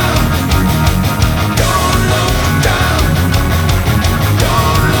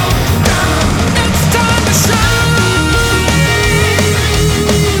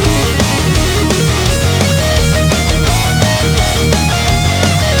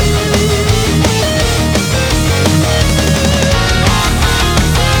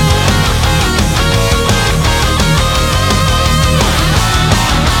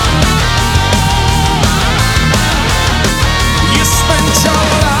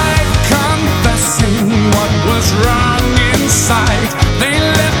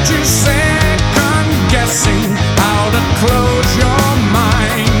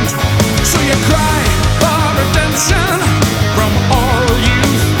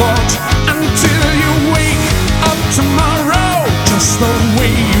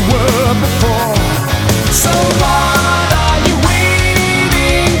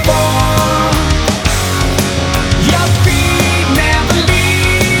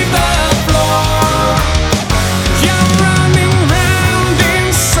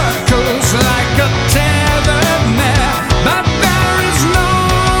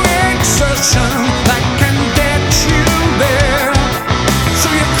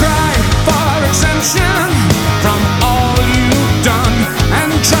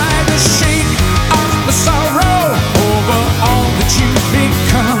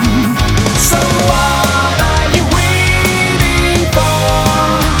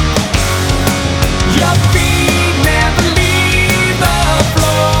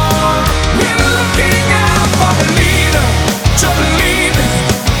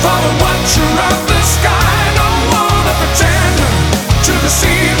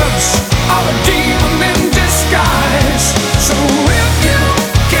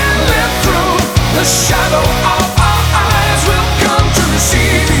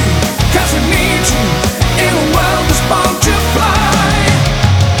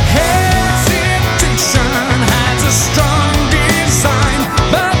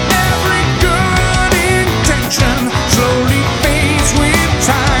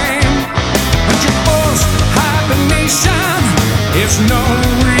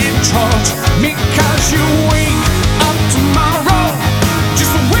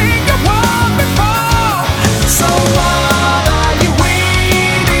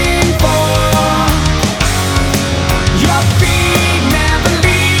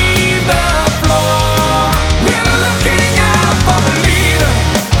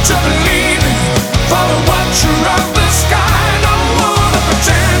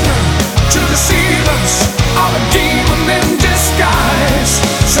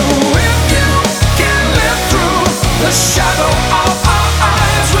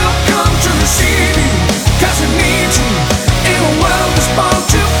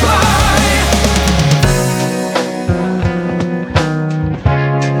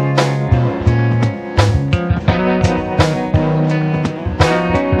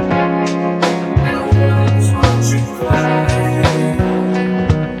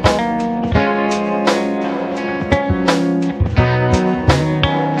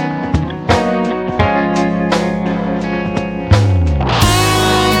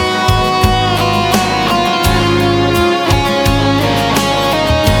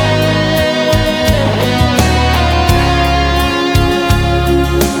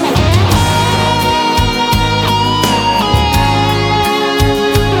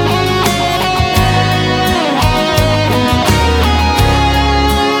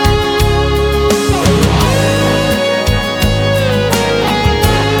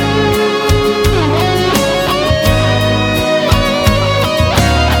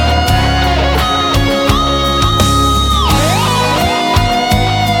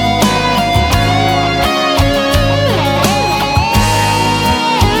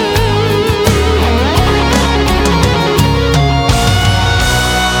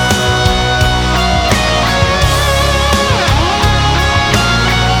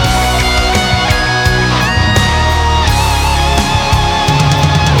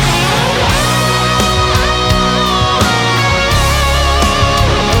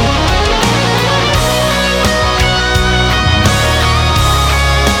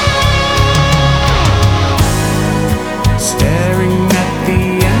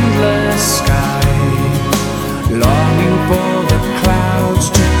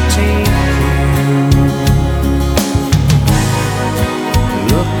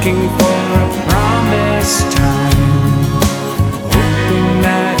 looking for a promised time, hoping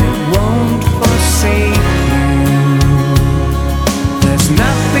that it won't forsake you. There's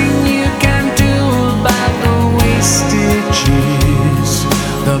nothing you can do about the wastages.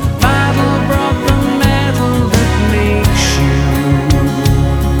 The battle brought the metal that makes you.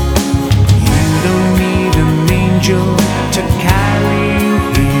 You don't need an angel to carry you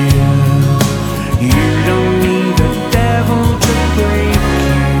here. You don't need a devil to break you.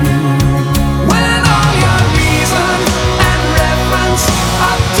 When all your reason and reference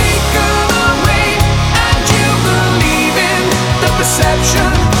are taken away, and you believe in the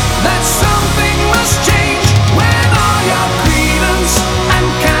perception that something must change. When all your credence and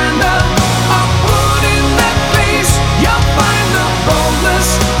candor are put in that place, you'll find the boldness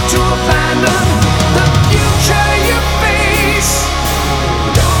to abandon the future you face.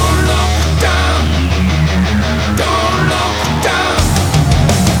 Don't look down. Don't look down.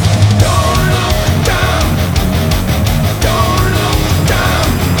 Don't look down. Don't look down.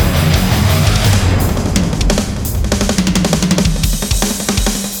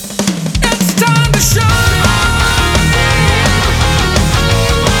 It's time to shine.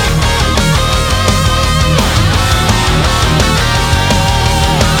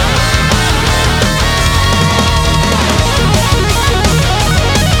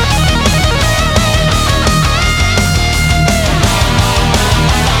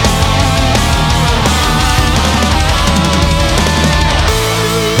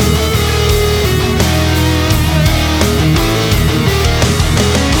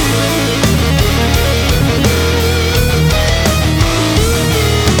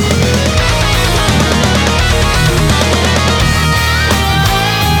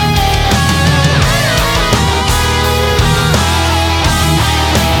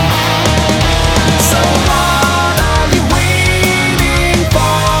 So what are you waiting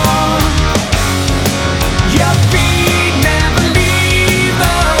for? Your feet never leave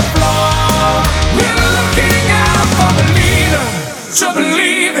the floor. We're looking out for the leader to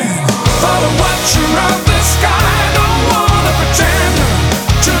believe in, for the watcher of the sky. Don't wanna pretend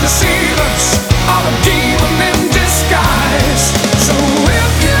to deceive us, or a demon in disguise. So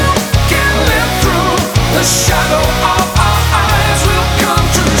if you can live through the shadow of our eyes, we'll come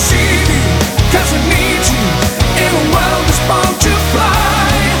to receive you, 'cause we need you in a world that's born to fly.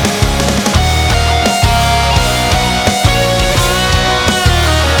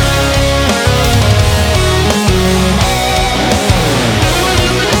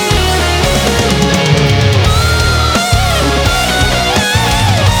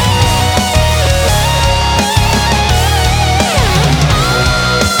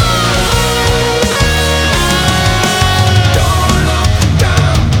 Don't look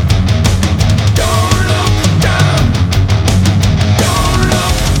down. Don't look down. Don't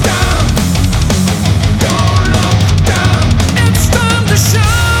look down. Don't look down. It's time to shine.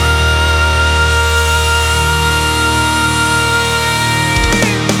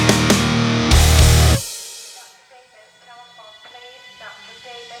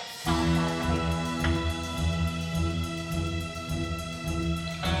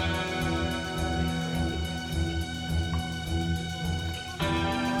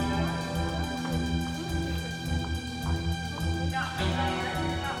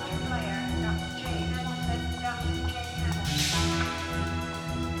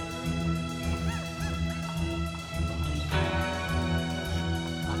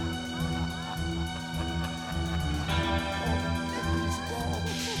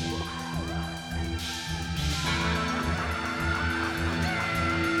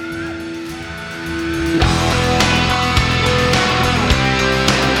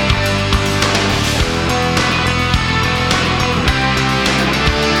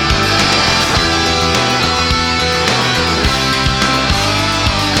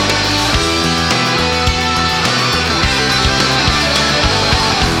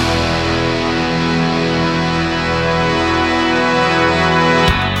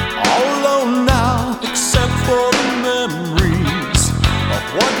 All alone now, except for the memories of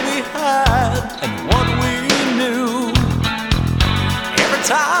what we had and what we knew. Every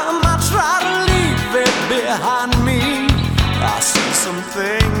time I try to leave it behind me, I see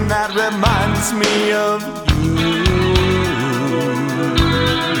something that reminds me of you.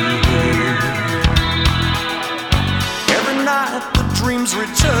 Every night the dreams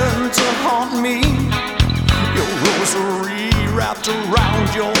return to haunt me. Your rosary wrapped around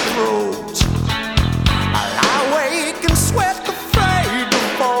your throat. I lie awake and sweat, afraid to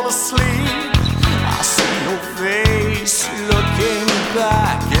fall asleep. I see your face looking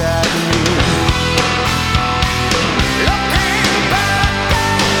back at me. Looking back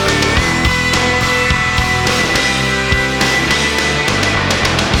at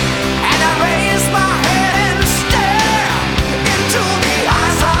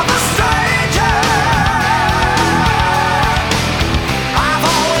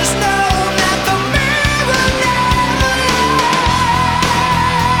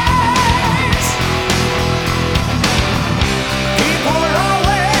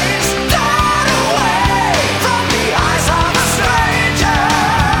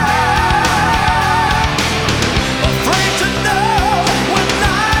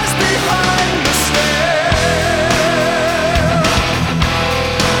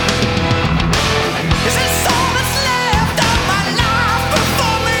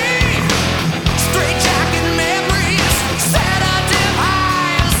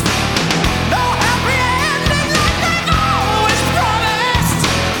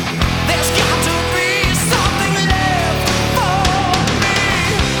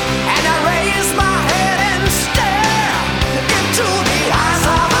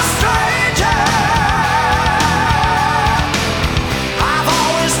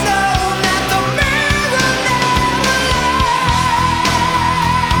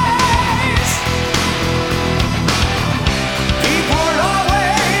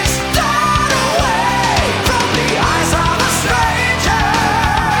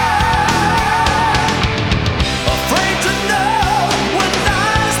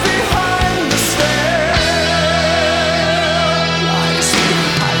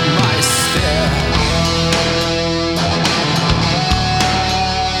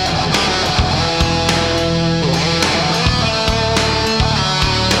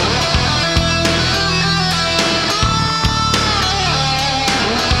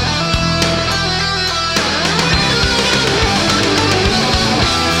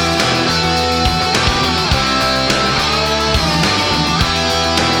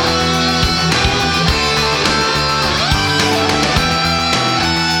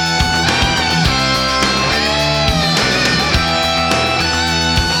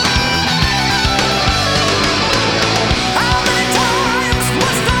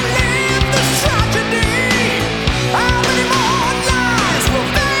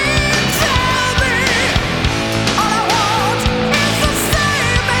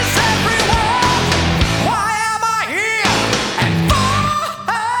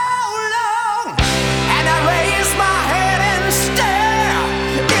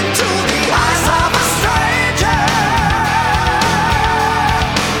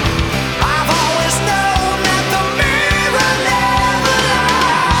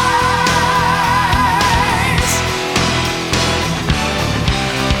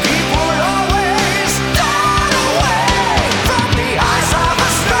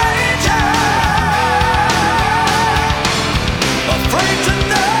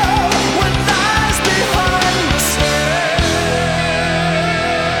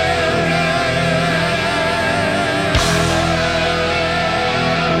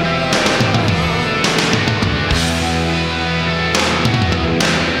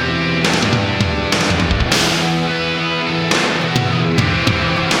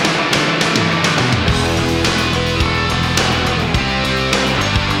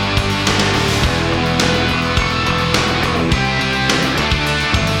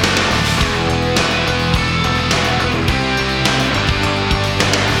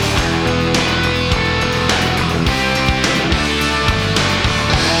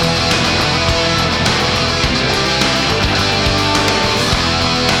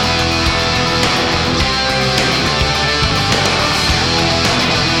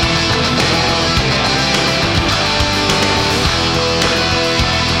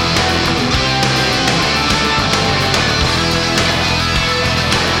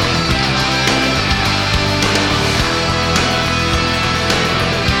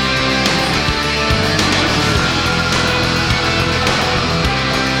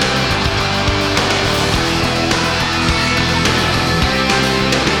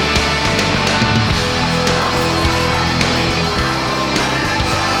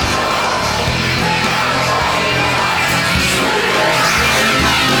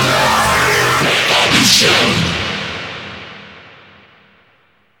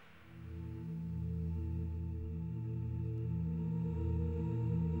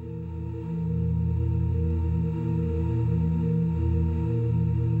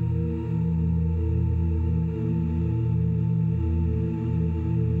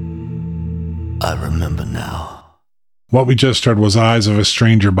I remember now. What we just heard was Eyes of a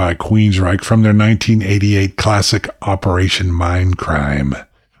Stranger by Queensryche from their 1988 classic Operation Mindcrime.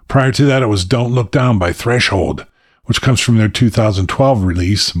 Prior to that, it was Don't Look Down by Threshold, which comes from their 2012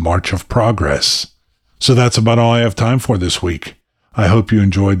 release, March of Progress. So that's about all I have time for this week. I hope you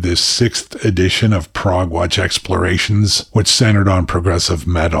enjoyed this 6th edition of Prog-Watch Explorations, which centered on progressive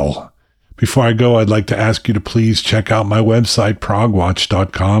metal. Before I go, I'd like to ask you to please check out my website,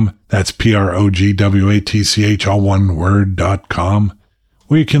 progwatch.com. That's PROGWATCH, all one word.com,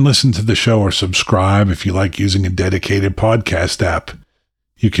 where you can listen to the show or subscribe if you like using a dedicated podcast app.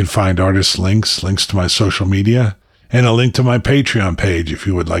 You can find artist links to my social media, and a link to my Patreon page if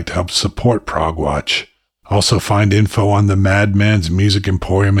you would like to help support Prog-Watch. Also find info on the Madman's Music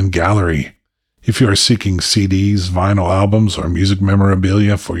Emporium and Gallery if you are seeking CDs, vinyl albums, or music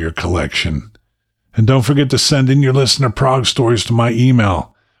memorabilia for your collection. And don't forget to send in your listener prog stories to my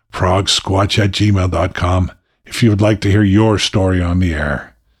email, progsquatch@gmail.com, if you would like to hear your story on the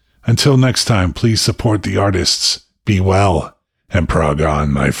air. Until next time, please support the artists, be well, and prog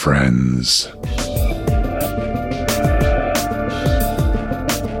on, my friends.